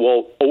that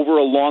over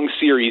a long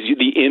series,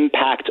 the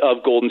impact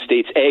of Golden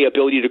State's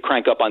ability to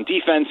crank up on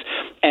defense,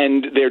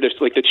 and they're just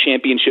like the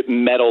championship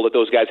medal that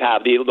those guys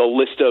have, the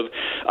list of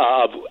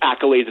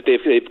accolades that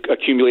they've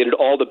accumulated,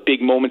 all the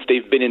big moments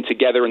they've been in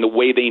together, and the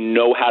way they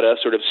know how to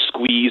sort of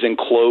squeeze and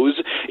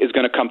close is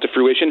going to come to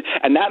fruition.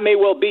 And that may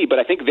well be, but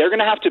I think they're going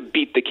to have to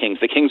beat the Kings.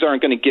 The Kings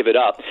aren't going to give it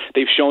up.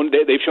 They've shown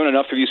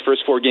enough through these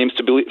first 4 games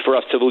for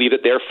us to believe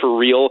that they're for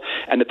real,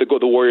 and that the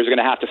Warriors are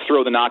going to have to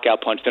throw the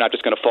knockout punch. They're not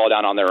just going to fall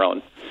down on their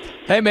own.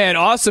 Hey, man,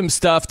 awesome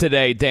stuff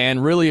today, Dan.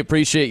 Really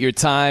appreciate your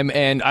time,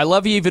 and I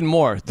love you even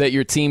more that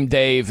you're Team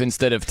Dave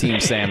instead of Team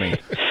Sammy.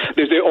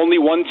 There's only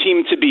one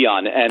team to be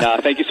on, and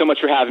thank you so much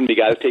for having me,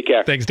 guys. Take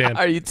care. Thanks, Dan.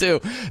 Are you too?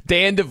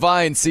 Dan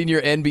Devine,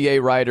 senior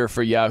NBA writer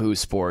for Yahoo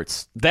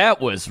Sports. That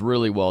was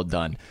really well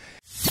done.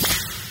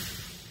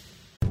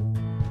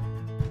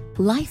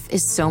 Life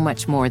is so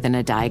much more than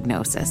a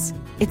diagnosis.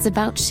 It's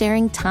about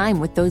sharing time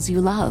with those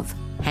you love,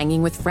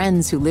 hanging with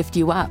friends who lift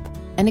you up,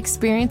 and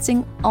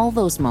experiencing all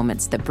those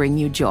moments that bring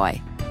you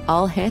joy.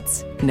 All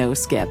hits, no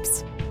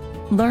skips.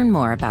 Learn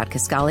more about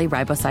Kisqali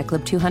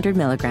Ribociclib 200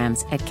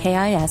 milligrams at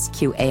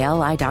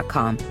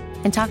KISQALI.com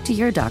And talk to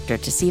your doctor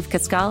to see if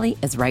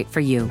Kisqali is right for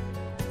you.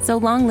 So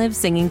long live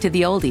singing to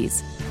the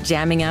oldies,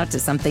 jamming out to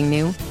something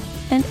new,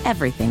 and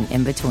everything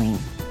in between.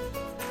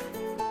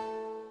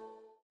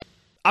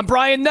 I'm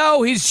Brian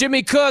Noe. He's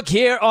Jimmy Cook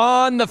here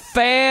on The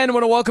Fan. I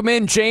want to welcome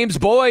in James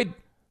Boyd,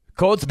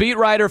 Colts beat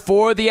writer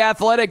for The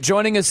Athletic,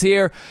 joining us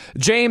here.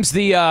 James,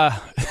 the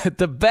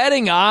the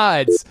betting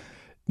odds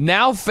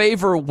now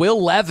favor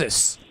Will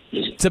Levis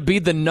to be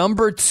the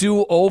number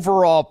 2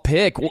 overall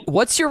pick.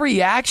 What's your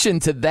reaction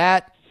to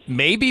that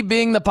maybe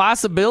being the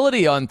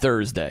possibility on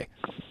Thursday?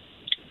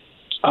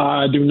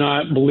 I do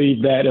not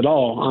believe that at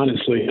all,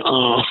 honestly.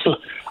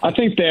 I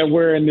think that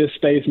we're in this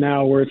space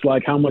now where it's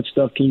like, how much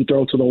stuff can you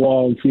throw to the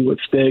wall and see what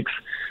sticks?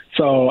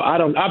 So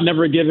I've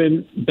never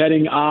given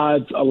betting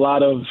odds a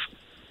lot of,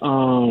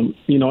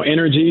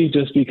 energy,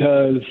 just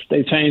because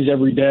they change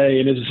every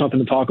day and it's just something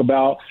to talk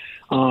about.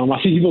 I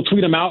see people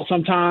tweet them out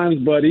sometimes,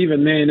 but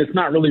even then, it's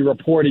not really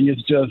reporting.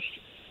 It's just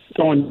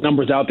throwing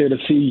numbers out there to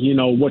see,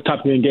 what type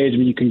of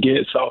engagement you can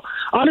get. So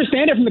I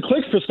understand it from the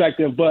clicks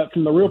perspective, but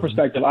from the real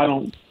perspective, I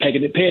don't pay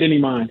it any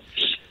mind.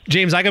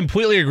 James, I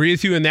completely agree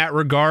with you in that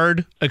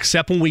regard,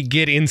 except when we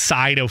get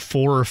inside of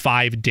 4 or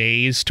 5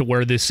 days to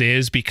where this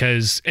is,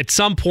 because at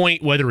some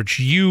point, whether it's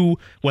you,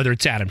 whether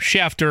it's Adam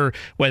Schefter,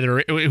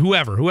 whether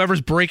whoever's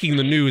breaking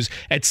the news,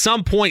 at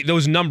some point,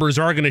 those numbers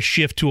are going to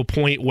shift to a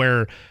point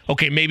where,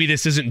 okay, maybe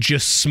this isn't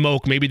just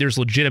smoke. Maybe there's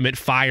legitimate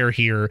fire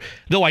here.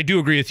 Though I do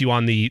agree with you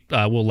on the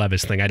Will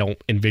Levis thing. I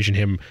don't envision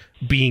him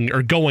being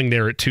or going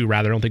there at 2,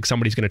 rather. I don't think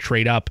somebody's going to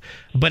trade up.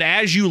 But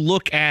as you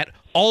look at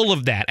all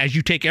of that, as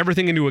you take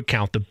everything into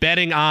account, the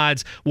betting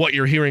odds, what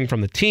you're hearing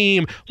from the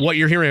team, what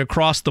you're hearing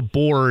across the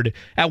board,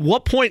 at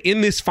what point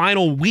in this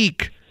final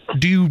week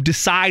do you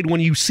decide,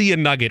 when you see a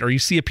nugget or you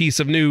see a piece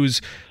of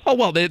news, oh,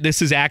 well,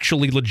 this is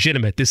actually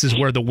legitimate? This is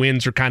where the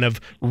winds are kind of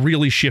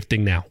really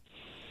shifting now.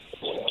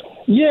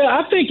 Yeah,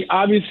 I think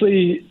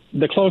obviously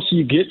the closer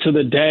you get to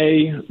the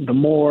day, the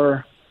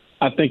more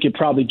I think it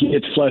probably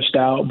gets fleshed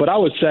out. But I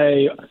would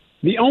say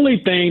the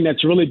only thing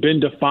that's really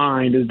been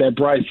defined is that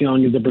Bryce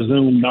Young is the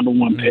presumed number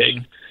 1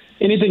 pick.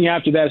 Anything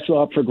after that is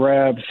still up for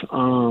grabs.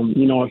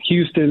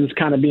 Houston's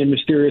kind of being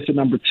mysterious at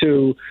number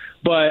 2.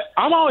 But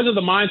I'm always of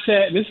the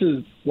mindset, this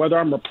is whether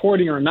I'm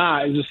reporting or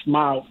not, it's just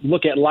my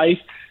look at life,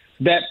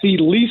 that the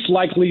least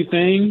likely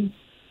thing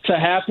to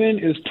happen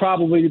is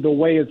probably the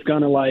way it's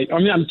going to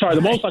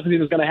the most likely thing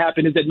that's going to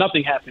happen is that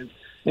nothing happens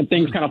and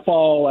things kind of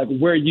fall like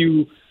where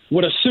you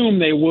would assume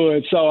they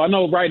would. So I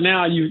know right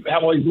now you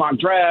have all these mock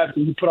drafts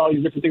and you put all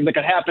these different things that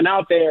could happen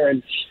out there,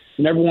 and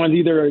everyone's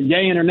either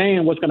yaying or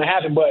naying what's going to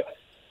happen. But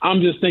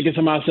I'm just thinking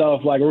to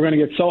myself, like, we're going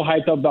to get so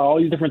hyped up about all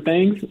these different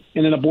things,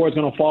 and then the board's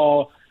going to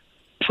fall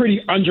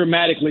pretty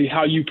undramatically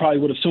how you probably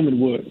would assume it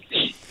would.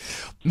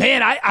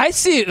 Man, I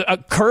see a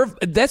curve.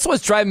 That's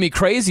what's driving me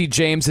crazy,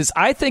 James, is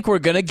I think we're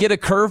going to get a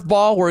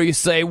curveball where you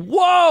say,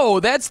 whoa,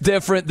 that's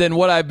different than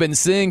what I've been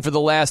seeing for the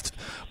last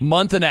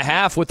month and a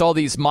half with all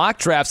these mock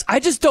drafts. I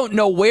just don't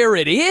know where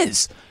it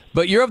is.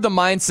 But you're of the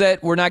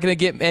mindset we're not going to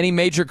get any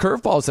major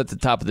curveballs at the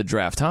top of the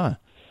draft, huh?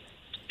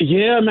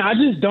 Yeah, man, I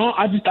just don't.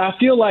 I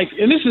feel like,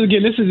 and this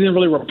isn't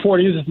really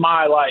reporting. This is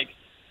my,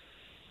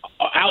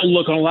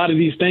 outlook on a lot of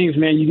these things,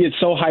 man. You get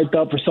so hyped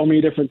up for so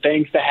many different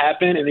things to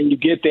happen, and then you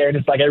get there and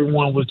it's like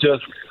everyone was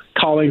just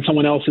calling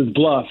someone else's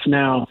bluff.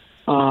 Now,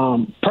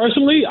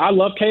 personally, I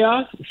love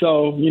chaos,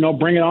 so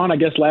bring it on. I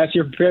guess last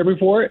year prepared me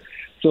for it.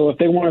 So if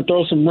they want to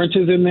throw some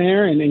wrenches in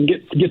there and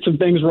get some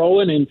things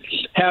rolling and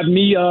have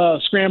me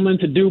scrambling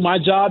to do my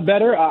job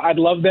better, I'd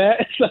love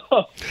that. So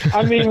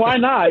I mean, why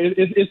not?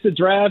 It's the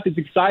draft. It's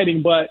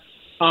exciting. But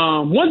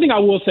one thing I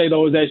will say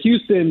though is that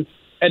Houston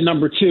at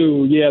number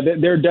 2, yeah,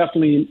 they're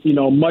definitely,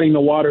 muddying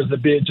the waters a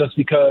bit just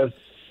because,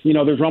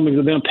 there's rumblings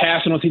of them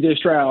passing on C.J.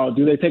 Stroud.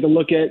 Do they take a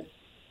look at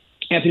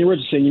Anthony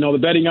Richardson? The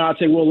betting odds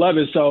say Will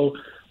Levis. So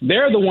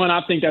they're the one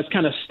I think that's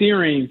kind of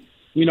steering,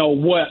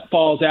 what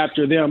falls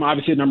after them,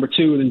 obviously at number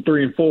 2 and then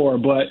 3 and 4.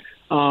 But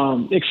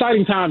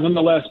exciting times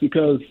nonetheless,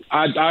 because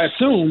I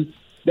assume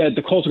that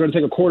the Colts are going to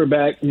take a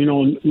quarterback,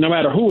 no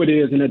matter who it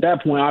is. And at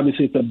that point,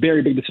 obviously, it's a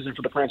very big decision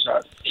for the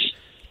franchise.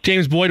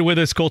 James Boyd with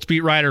us, Colts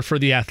beat writer for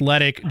The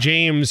Athletic.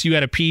 James, you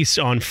had a piece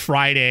on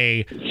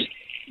Friday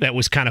that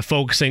was kind of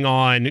focusing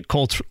on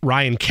Colts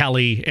Ryan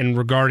Kelly and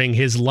regarding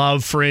his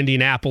love for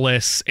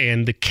Indianapolis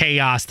and the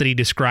chaos that he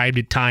described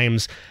at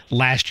times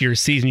last year's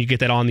season. You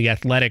get that on The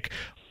Athletic.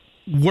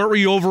 What were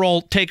your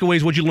overall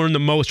takeaways? What did you learn the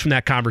most from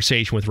that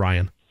conversation with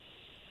Ryan?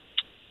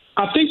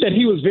 I think that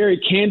he was very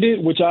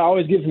candid, which I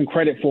always give him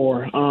credit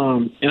for.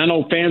 And I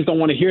know fans don't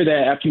want to hear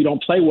that after you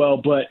don't play well,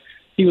 but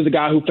he was a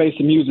guy who faced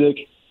the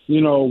music,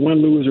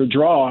 win, lose, or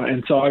draw.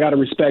 And so I got to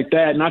respect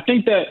that. And I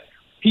think that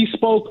he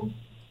spoke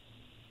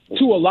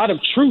to a lot of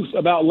truth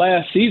about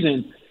last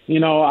season.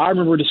 I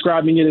remember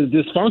describing it as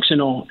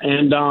dysfunctional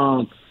and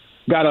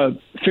got a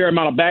fair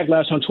amount of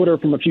backlash on Twitter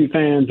from a few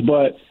fans.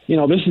 But,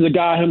 this is a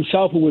guy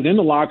himself who was in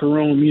the locker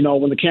room,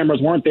 when the cameras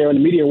weren't there and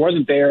the media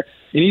wasn't there.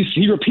 And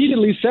he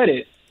repeatedly said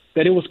it,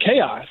 that it was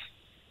chaos.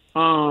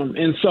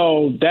 And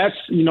so that's,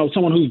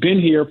 someone who's been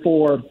here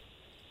for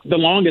the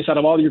longest out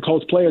of all your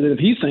Colts players. And if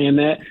he's saying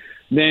that,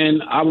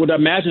 then I would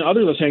imagine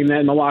others are saying that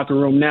in the locker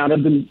room. Now, that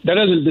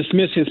doesn't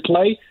dismiss his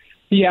play.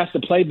 He has to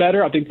play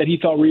better. I think that he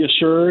felt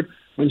reassured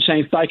when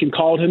Shane Steichen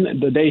called him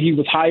the day he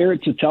was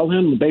hired to tell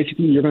him,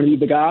 basically, you're going to be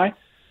the guy.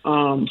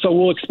 So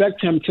we'll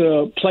expect him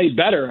to play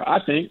better,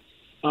 I think,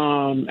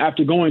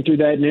 after going through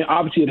that. And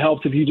obviously it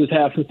helps if you just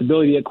have some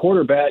stability at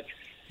quarterback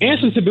and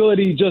some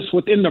stability just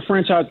within the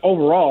franchise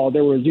overall.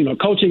 There was,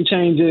 coaching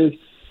changes,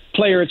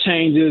 player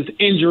changes,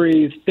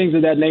 injuries, things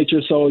of that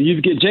nature. So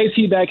you get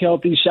JT back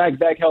healthy, Shaq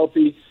back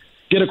healthy,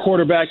 get a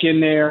quarterback in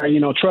there,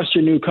 trust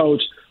your new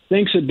coach.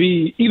 Things should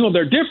be, even though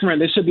they're different,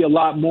 they should be a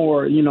lot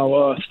more,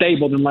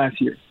 stable than last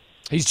year.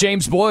 He's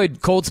James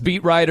Boyd, Colts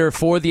beat writer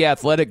for The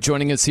Athletic,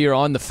 joining us here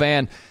on The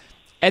Fan.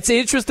 It's an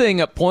interesting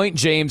point,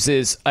 James,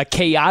 is a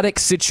chaotic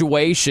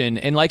situation.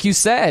 And like you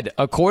said,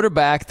 a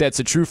quarterback that's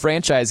a true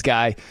franchise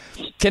guy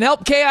can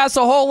help chaos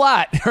a whole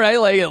lot, right?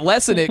 Like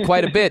lessen it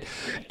quite a bit.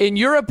 In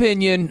your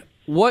opinion,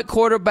 what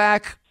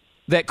quarterback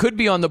that could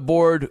be on the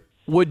board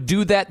would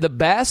do that the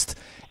best?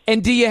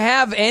 And do you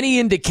have any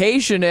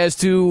indication as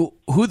to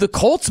who the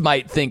Colts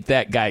might think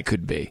that guy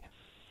could be?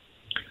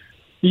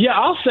 Yeah,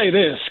 I'll say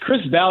this.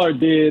 Chris Ballard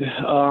did,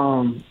 a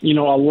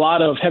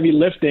lot of heavy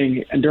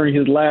lifting during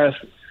his last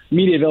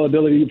media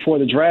availability before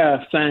the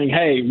draft, saying,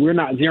 hey, we're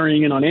not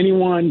zeroing in on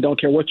anyone. Don't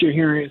care what you're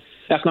hearing.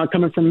 That's not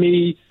coming from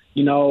me.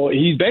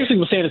 He basically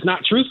was saying it's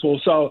not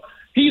truthful. So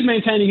he's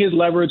maintaining his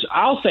leverage.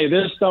 I'll say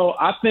this, though.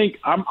 I think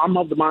I'm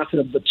of the mindset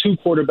of the two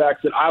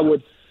quarterbacks that I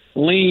would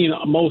lean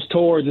most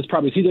towards is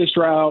probably C.J.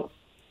 Stroud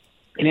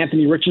and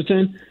Anthony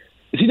Richardson.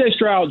 If C.J.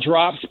 Stroud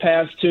drops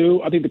past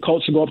 2, I think the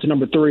Colts should go up to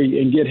number 3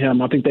 and get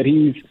him. I think that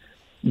he's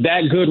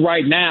that good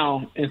right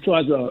now and still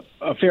has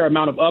a fair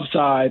amount of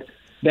upside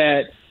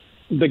that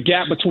the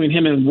gap between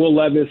him and Will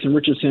Levis and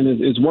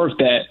Richardson is worth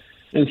that.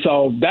 And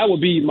so that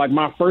would be like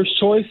my first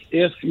choice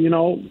if,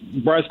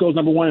 Bryce goes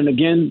number 1. And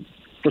again,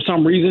 for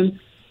some reason,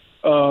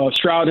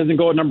 Stroud doesn't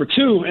go at number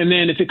 2. And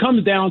then if it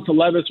comes down to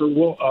Levis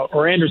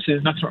or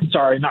Anderson, not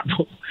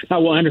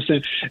Will Anderson,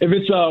 if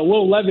it's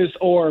Will Levis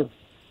or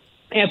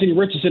Anthony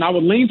Richardson, I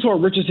would lean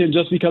toward Richardson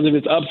just because of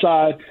his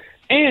upside.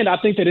 And I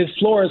think that his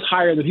floor is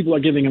higher than people are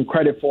giving him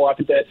credit for. I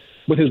think that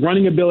with his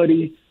running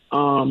ability,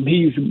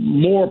 he's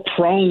more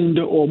prone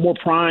or more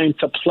primed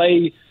to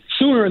play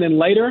sooner than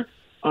later.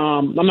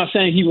 I'm not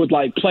saying he would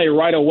play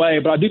right away,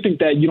 but I do think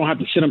that you don't have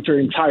to sit him for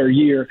an entire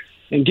year.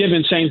 And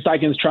given Shane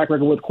Steichen's track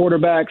record with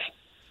quarterbacks,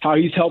 how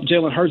he's helped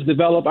Jalen Hurts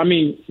develop. I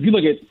mean, if you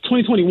look at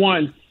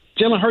 2021,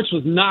 Jalen Hurts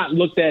was not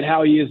looked at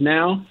how he is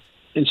now.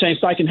 And Shane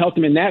Steichen helped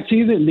him in that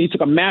season. And he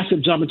took a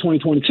massive jump in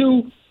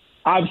 2022.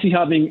 Obviously,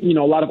 having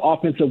a lot of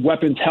offensive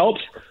weapons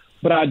helps.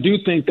 But I do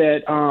think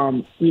that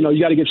you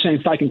got to give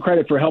Shane Steichen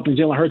credit for helping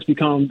Jalen Hurts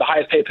become the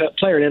highest paid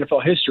player in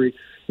NFL history.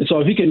 And so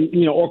if he can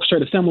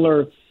orchestrate a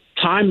similar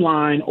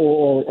timeline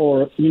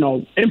or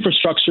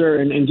infrastructure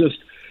and just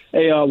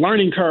a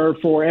learning curve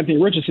for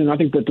Anthony Richardson, I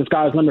think that the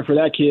sky's the limit for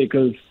that kid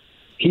because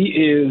he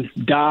is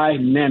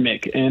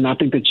dynamic. And I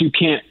think that you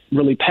can't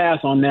really pass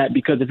on that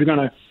because if you're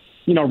going to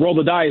roll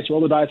the dice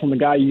on the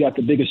guy you got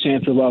the biggest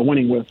chance of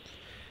winning with.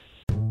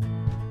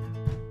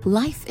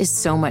 Life is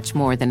so much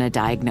more than a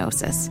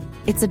diagnosis.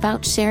 It's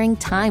about sharing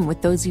time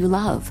with those you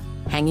love,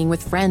 hanging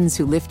with friends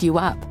who lift you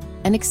up,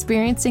 and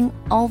experiencing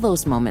all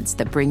those moments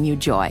that bring you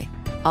joy.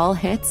 All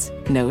hits,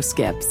 no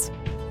skips.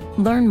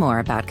 Learn more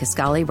about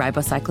Kisqali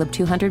Ribociclib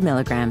 200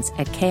 milligrams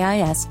at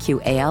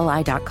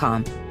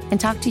KISQALI.com and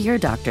talk to your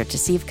doctor to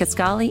see if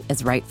Kisqali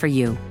is right for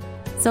you.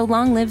 So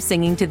long live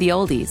singing to the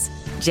oldies,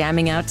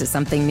 jamming out to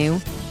something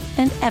new,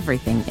 and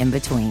everything in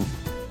between.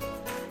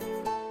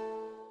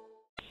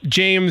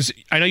 James,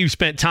 I know you've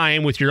spent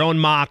time with your own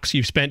mocks.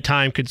 You've spent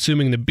time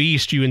consuming the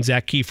beast. You and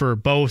Zach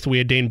Kiefer both. We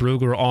had Dane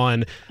Brugler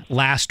on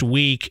last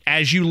week.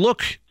 As you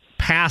look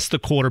past the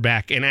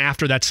quarterback and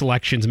after that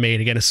selection's made,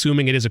 again,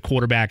 assuming it is a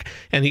quarterback,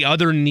 and the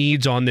other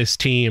needs on this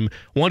team,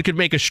 one could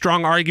make a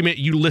strong argument.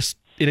 You list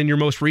it in your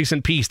most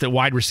recent piece that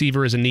wide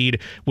receiver is a need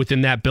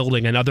within that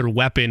building, another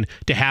weapon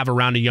to have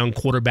around a young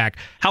quarterback.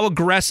 How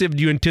aggressive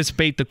do you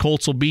anticipate the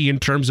Colts will be in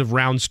terms of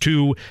rounds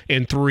 2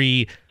 and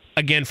 3?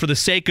 Again, for the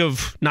sake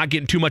of not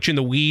getting too much in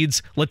the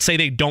weeds, let's say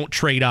they don't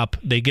trade up,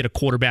 they get a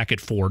quarterback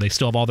at 4. They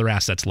still have all their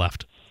assets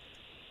left.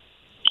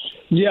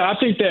 Yeah, I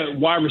think that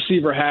wide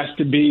receiver has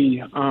to be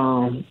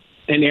an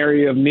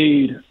area of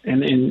need,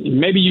 and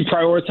maybe you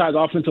prioritize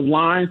offensive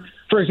line.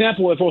 For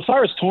example, if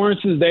Osiris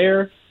Torrance is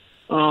there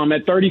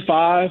at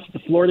 35, the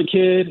Florida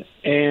kid,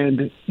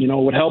 and it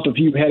would help if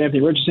you had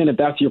Anthony Richardson, if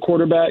that's your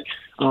quarterback,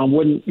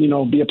 wouldn't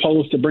be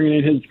opposed to bringing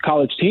in his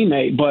college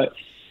teammate, but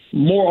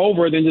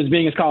moreover than just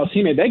being his college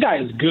teammate, that guy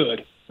is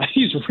good.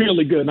 He's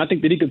really good. And I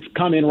think that he could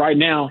come in right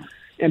now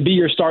and be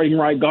your starting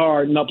right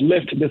guard and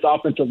uplift this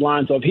offensive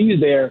line. So if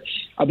he's there,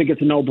 I think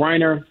it's a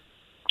no-brainer.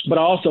 But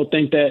I also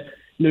think that,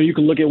 you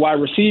can look at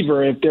wide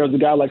receiver. If there's a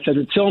guy like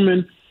Cedric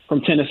Tillman from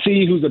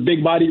Tennessee who's a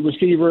big-bodied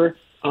receiver,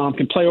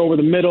 can play over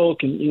the middle,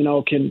 can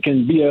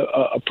be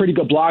a pretty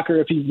good blocker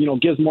if he,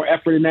 gives more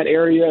effort in that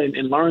area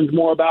and learns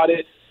more about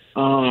it.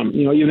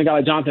 Even a guy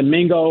like Jonathan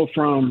Mingo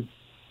from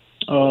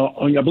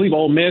I believe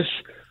Ole Miss,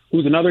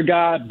 who's another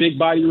guy, big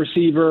body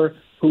receiver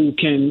who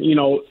can,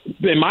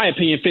 in my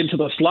opinion, fit into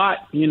the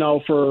slot,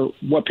 for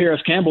what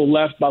Paris Campbell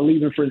left by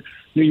leaving for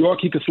New York.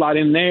 He could slide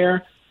in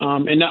there.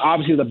 And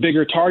obviously the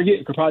bigger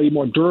target, could probably be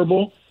more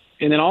durable.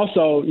 And then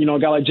also, a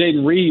guy like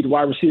Jaden Reed,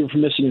 wide receiver from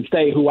Michigan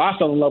State, who I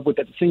fell in love with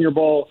at the Senior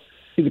Bowl.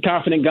 He's a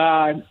confident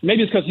guy.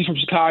 Maybe it's because he's from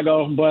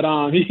Chicago,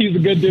 but he's a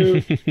good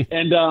dude.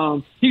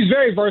 And he's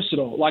very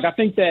versatile. Like, I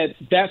think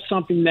that's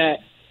something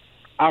that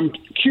I'm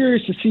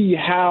curious to see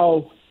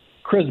how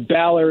Chris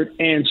Ballard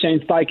and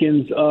Shane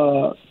Steichen's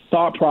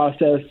thought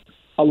process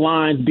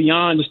aligns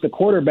beyond just the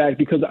quarterback,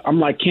 because I'm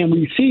like, can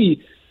we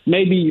see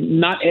maybe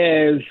not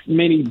as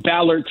many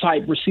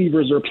Ballard-type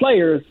receivers or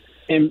players,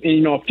 and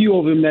a few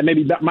of them that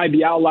maybe might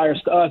be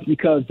outliers to us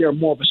because they're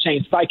more of a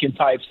Shane Steichen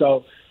type.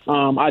 So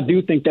I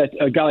do think that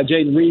a guy like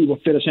Jaden Reed will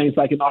fit a Shane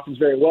Steichen offense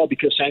very well,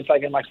 because Shane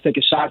Steichen likes to take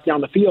his shots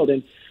down the field,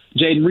 and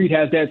Jaden Reed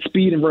has that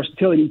speed and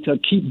versatility to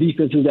keep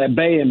defenses at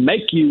bay and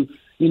make you,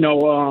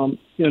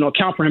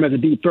 account for him as a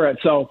deep threat.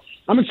 So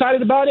I'm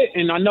excited about it,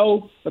 and I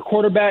know the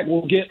quarterback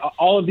will get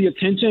all of the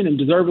attention, and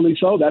deservedly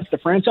so. That's the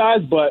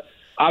franchise, but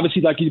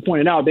obviously, like you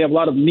pointed out, they have a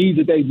lot of needs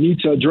that they need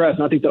to address,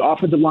 and I think the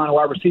offensive line and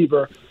wide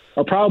receiver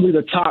are probably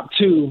the top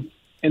two,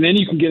 and then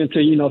you can get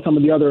into, some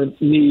of the other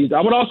needs.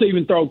 I would also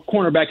even throw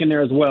cornerback in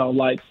there as well.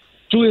 Like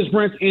Julius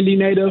Brent's Indy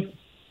native.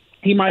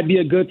 He might be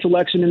a good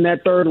selection in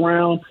that third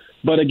round.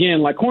 But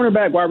again, like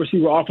cornerback, wide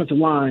receiver, offensive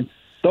line,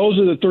 those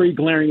are the three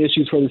glaring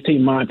issues for this team,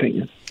 in my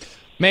opinion.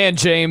 Man,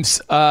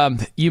 James,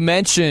 you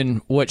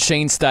mentioned what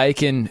Shane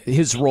Steichen,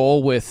 his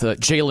role with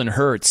Jalen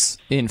Hurts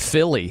in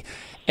Philly.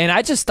 And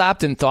I just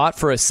stopped and thought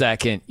for a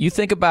second. You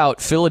think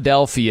about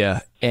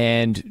Philadelphia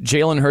and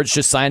Jalen Hurts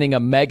just signing a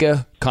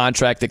mega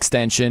contract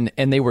extension,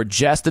 and they were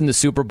just in the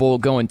Super Bowl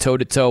going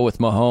toe-to-toe with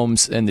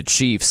Mahomes and the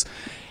Chiefs.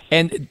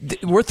 And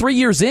we're 3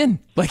 years in.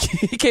 Like,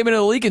 he came into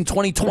the league in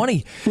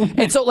 2020.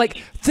 And so,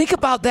 think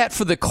about that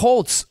for the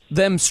Colts,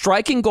 them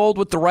striking gold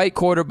with the right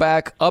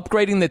quarterback,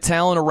 upgrading the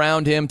talent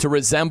around him to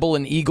resemble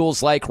an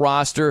Eagles-like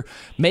roster,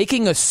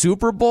 making a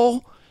Super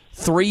Bowl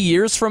 3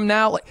 years from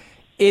now.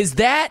 Is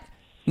that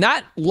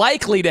not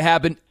likely to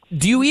happen?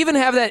 Do you even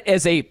have that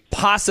as a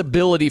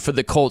possibility for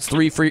the Colts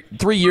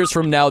 3 years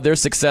from now? Their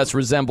success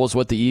resembles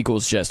what the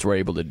Eagles just were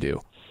able to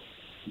do.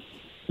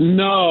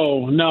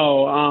 No.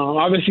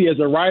 Obviously, as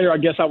a writer, I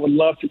guess I would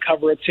love to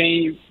cover a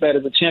team that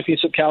is a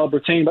championship caliber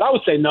team, but I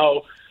would say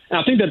no. And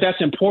I think that that's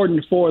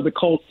important for the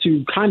Colts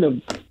to kind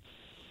of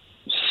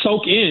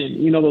soak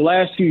in. The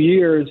last few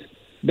years,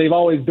 they've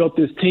always built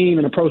this team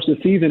and approached the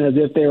season as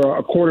if they were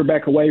a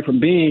quarterback away from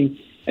being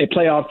a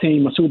playoff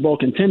team, a Super Bowl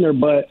contender.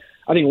 But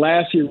I think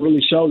last year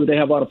really showed that they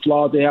have a lot of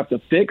flaws they have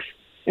to fix.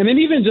 And then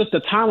even just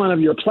the timeline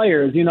of your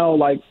players,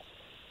 like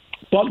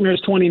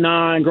Buckner's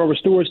 29, Grover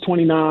Stewart's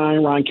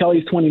 29, Ryan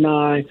Kelly's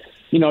 29.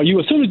 You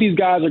assume that these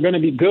guys are going to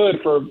be good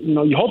for,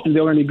 you hope that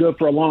they're going to be good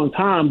for a long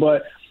time,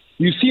 but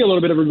you see a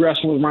little bit of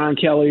regression with Ryan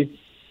Kelly.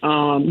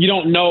 You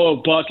don't know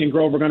if Buck and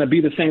Grover are going to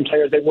be the same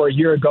players they were a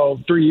year ago,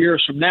 3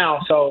 years from now.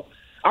 So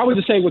I would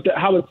just say with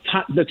how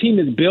the team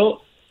is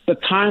built, the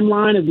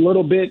timeline is a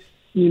little bit,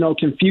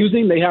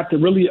 confusing. They have to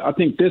really, I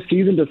think, this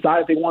season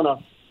decide if they want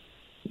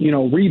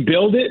to,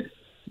 rebuild it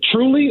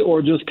truly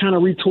or just kind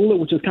of retool it,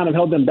 which has kind of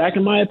held them back,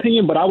 in my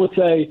opinion. But I would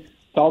say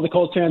to all the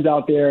Colts fans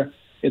out there,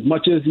 as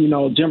much as, Jim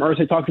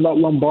Irsay talks about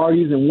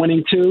Lombardis and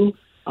winning too,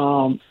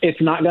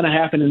 it's not going to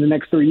happen in the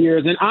next 3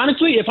 years. And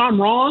honestly, if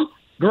I'm wrong,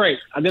 great.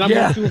 And then I'm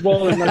going to Super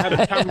Bowl and I'm going to have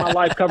the time of my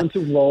life covering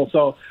Super Bowl.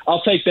 So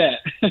I'll take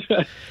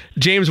that.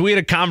 James, we had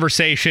a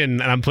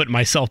conversation, and I'm putting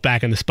myself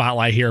back in the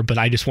spotlight here, but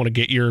I just want to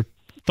get your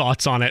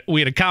thoughts on it.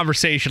 We had a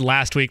conversation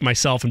last week,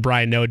 myself and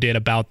Brian Noe did,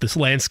 about this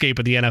landscape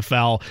of the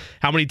NFL.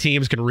 How many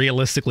teams can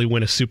realistically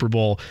win a Super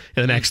Bowl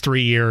in the next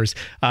 3 years?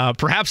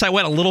 Perhaps I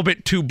went a little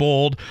bit too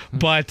bold,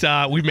 but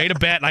we made a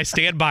bet, and I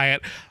stand by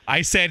it.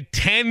 I said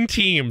 10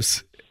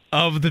 teams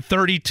of the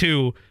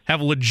 32 have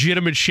a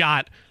legitimate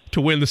shot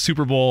to win the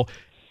Super Bowl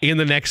in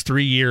the next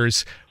 3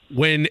 years.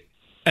 And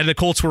the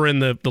Colts were in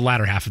the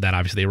latter half of that.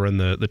 Obviously, they were in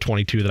the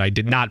 22 that I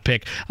did not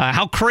pick.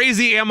 How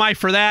crazy am I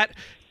for that?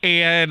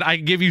 And I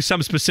can give you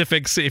some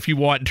specifics if you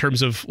want in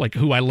terms of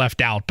who I left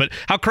out. But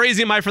how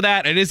crazy am I for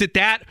that? And is it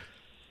that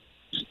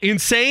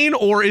insane,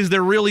 or is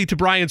there really, to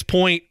Brian's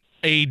point,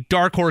 a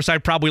dark horse I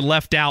probably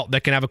left out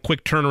that can have a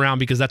quick turnaround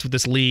because that's what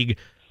this league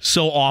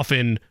so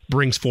often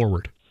brings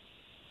forward?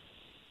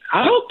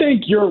 I don't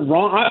think you're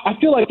wrong. I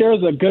feel like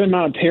there's a good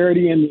amount of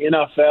parity in the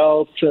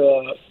NFL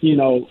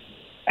to,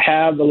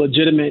 have a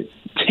legitimate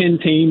 10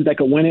 teams that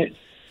could win it,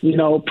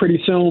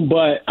 pretty soon.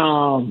 But,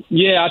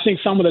 I think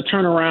some of the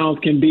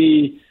turnarounds can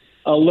be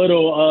a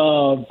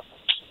little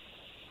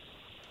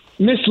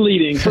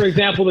misleading. For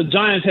example, the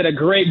Giants had a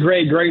great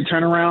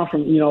turnaround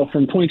from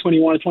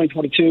 2021 to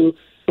 2022,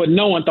 but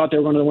no one thought they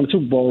were going to win a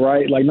Super Bowl,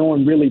 right? No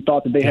one really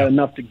thought that they had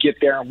enough to get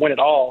there and win it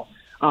all.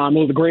 It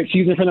was a great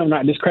season for them,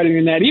 not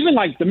discrediting that. Even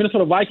the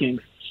Minnesota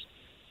Vikings,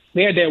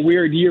 they had that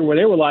weird year where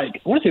they were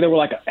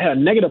had a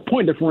negative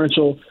point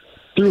differential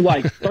through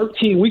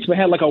 13 weeks, but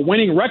had a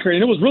winning record,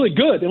 and it was really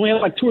good. They only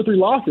had 2 or 3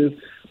 losses,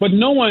 but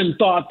no one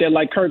thought that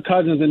like Kirk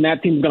Cousins and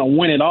that team was going to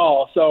win it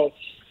all. So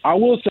I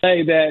will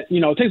say that,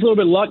 it takes a little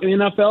bit of luck in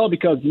the NFL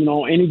because,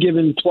 any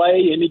given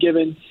play, any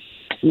given,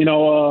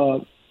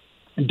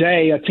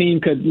 day, a team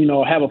could,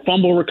 have a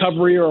fumble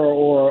recovery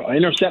or an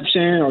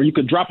interception, or you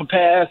could drop a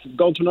pass,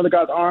 go to another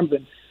guy's arms,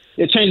 and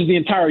it changes the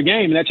entire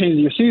game, and that changes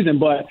your season.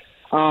 But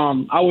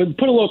I would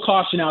put a little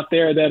caution out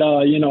there that,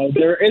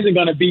 there isn't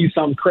going to be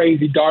some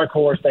crazy dark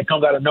horse that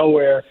comes out of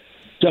nowhere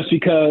just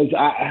because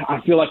I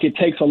feel like it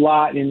takes a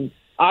lot. And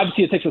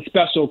obviously it takes a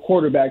special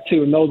quarterback,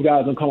 too, and those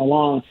guys don't come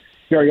along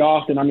very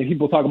often. I mean,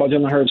 people talk about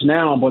Jalen Hurts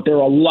now, but there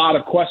were a lot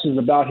of questions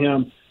about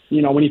him,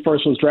 when he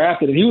first was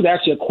drafted. And he was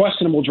actually a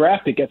questionable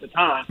draft pick at the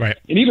time, right,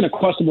 and even a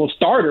questionable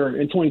starter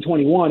in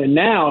 2021. And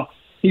now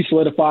he's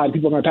solidified.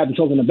 People are going to pat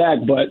themselves on the back.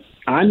 But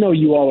I know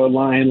you all are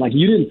lying. Like,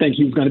 you didn't think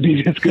he was going to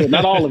be this good.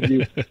 Not all of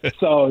you.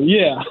 So,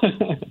 yeah.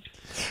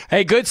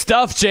 Hey, good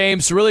stuff,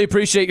 James. Really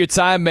appreciate your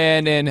time,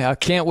 man, and I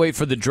can't wait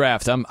for the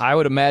draft. I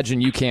would imagine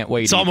you can't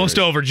wait. It's almost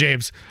over,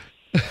 James.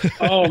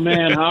 Oh,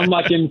 man, I'm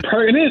like and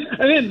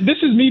then this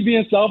is me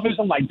being selfish.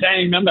 I'm like,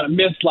 dang, man, I'm going to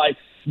miss like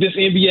this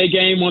NBA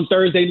game on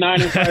Thursday night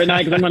and Friday night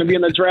because I'm going to be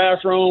in the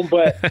draft room,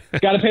 but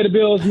got to pay the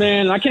bills,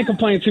 man. And I can't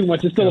complain too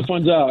much. It's still a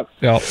fun job.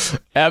 Yep.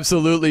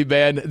 Absolutely,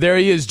 man. There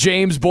he is,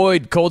 James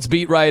Boyd, Colts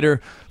beat writer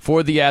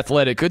for The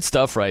Athletic. Good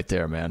stuff right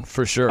there, man,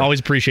 for sure.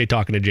 Always appreciate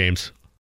talking to James.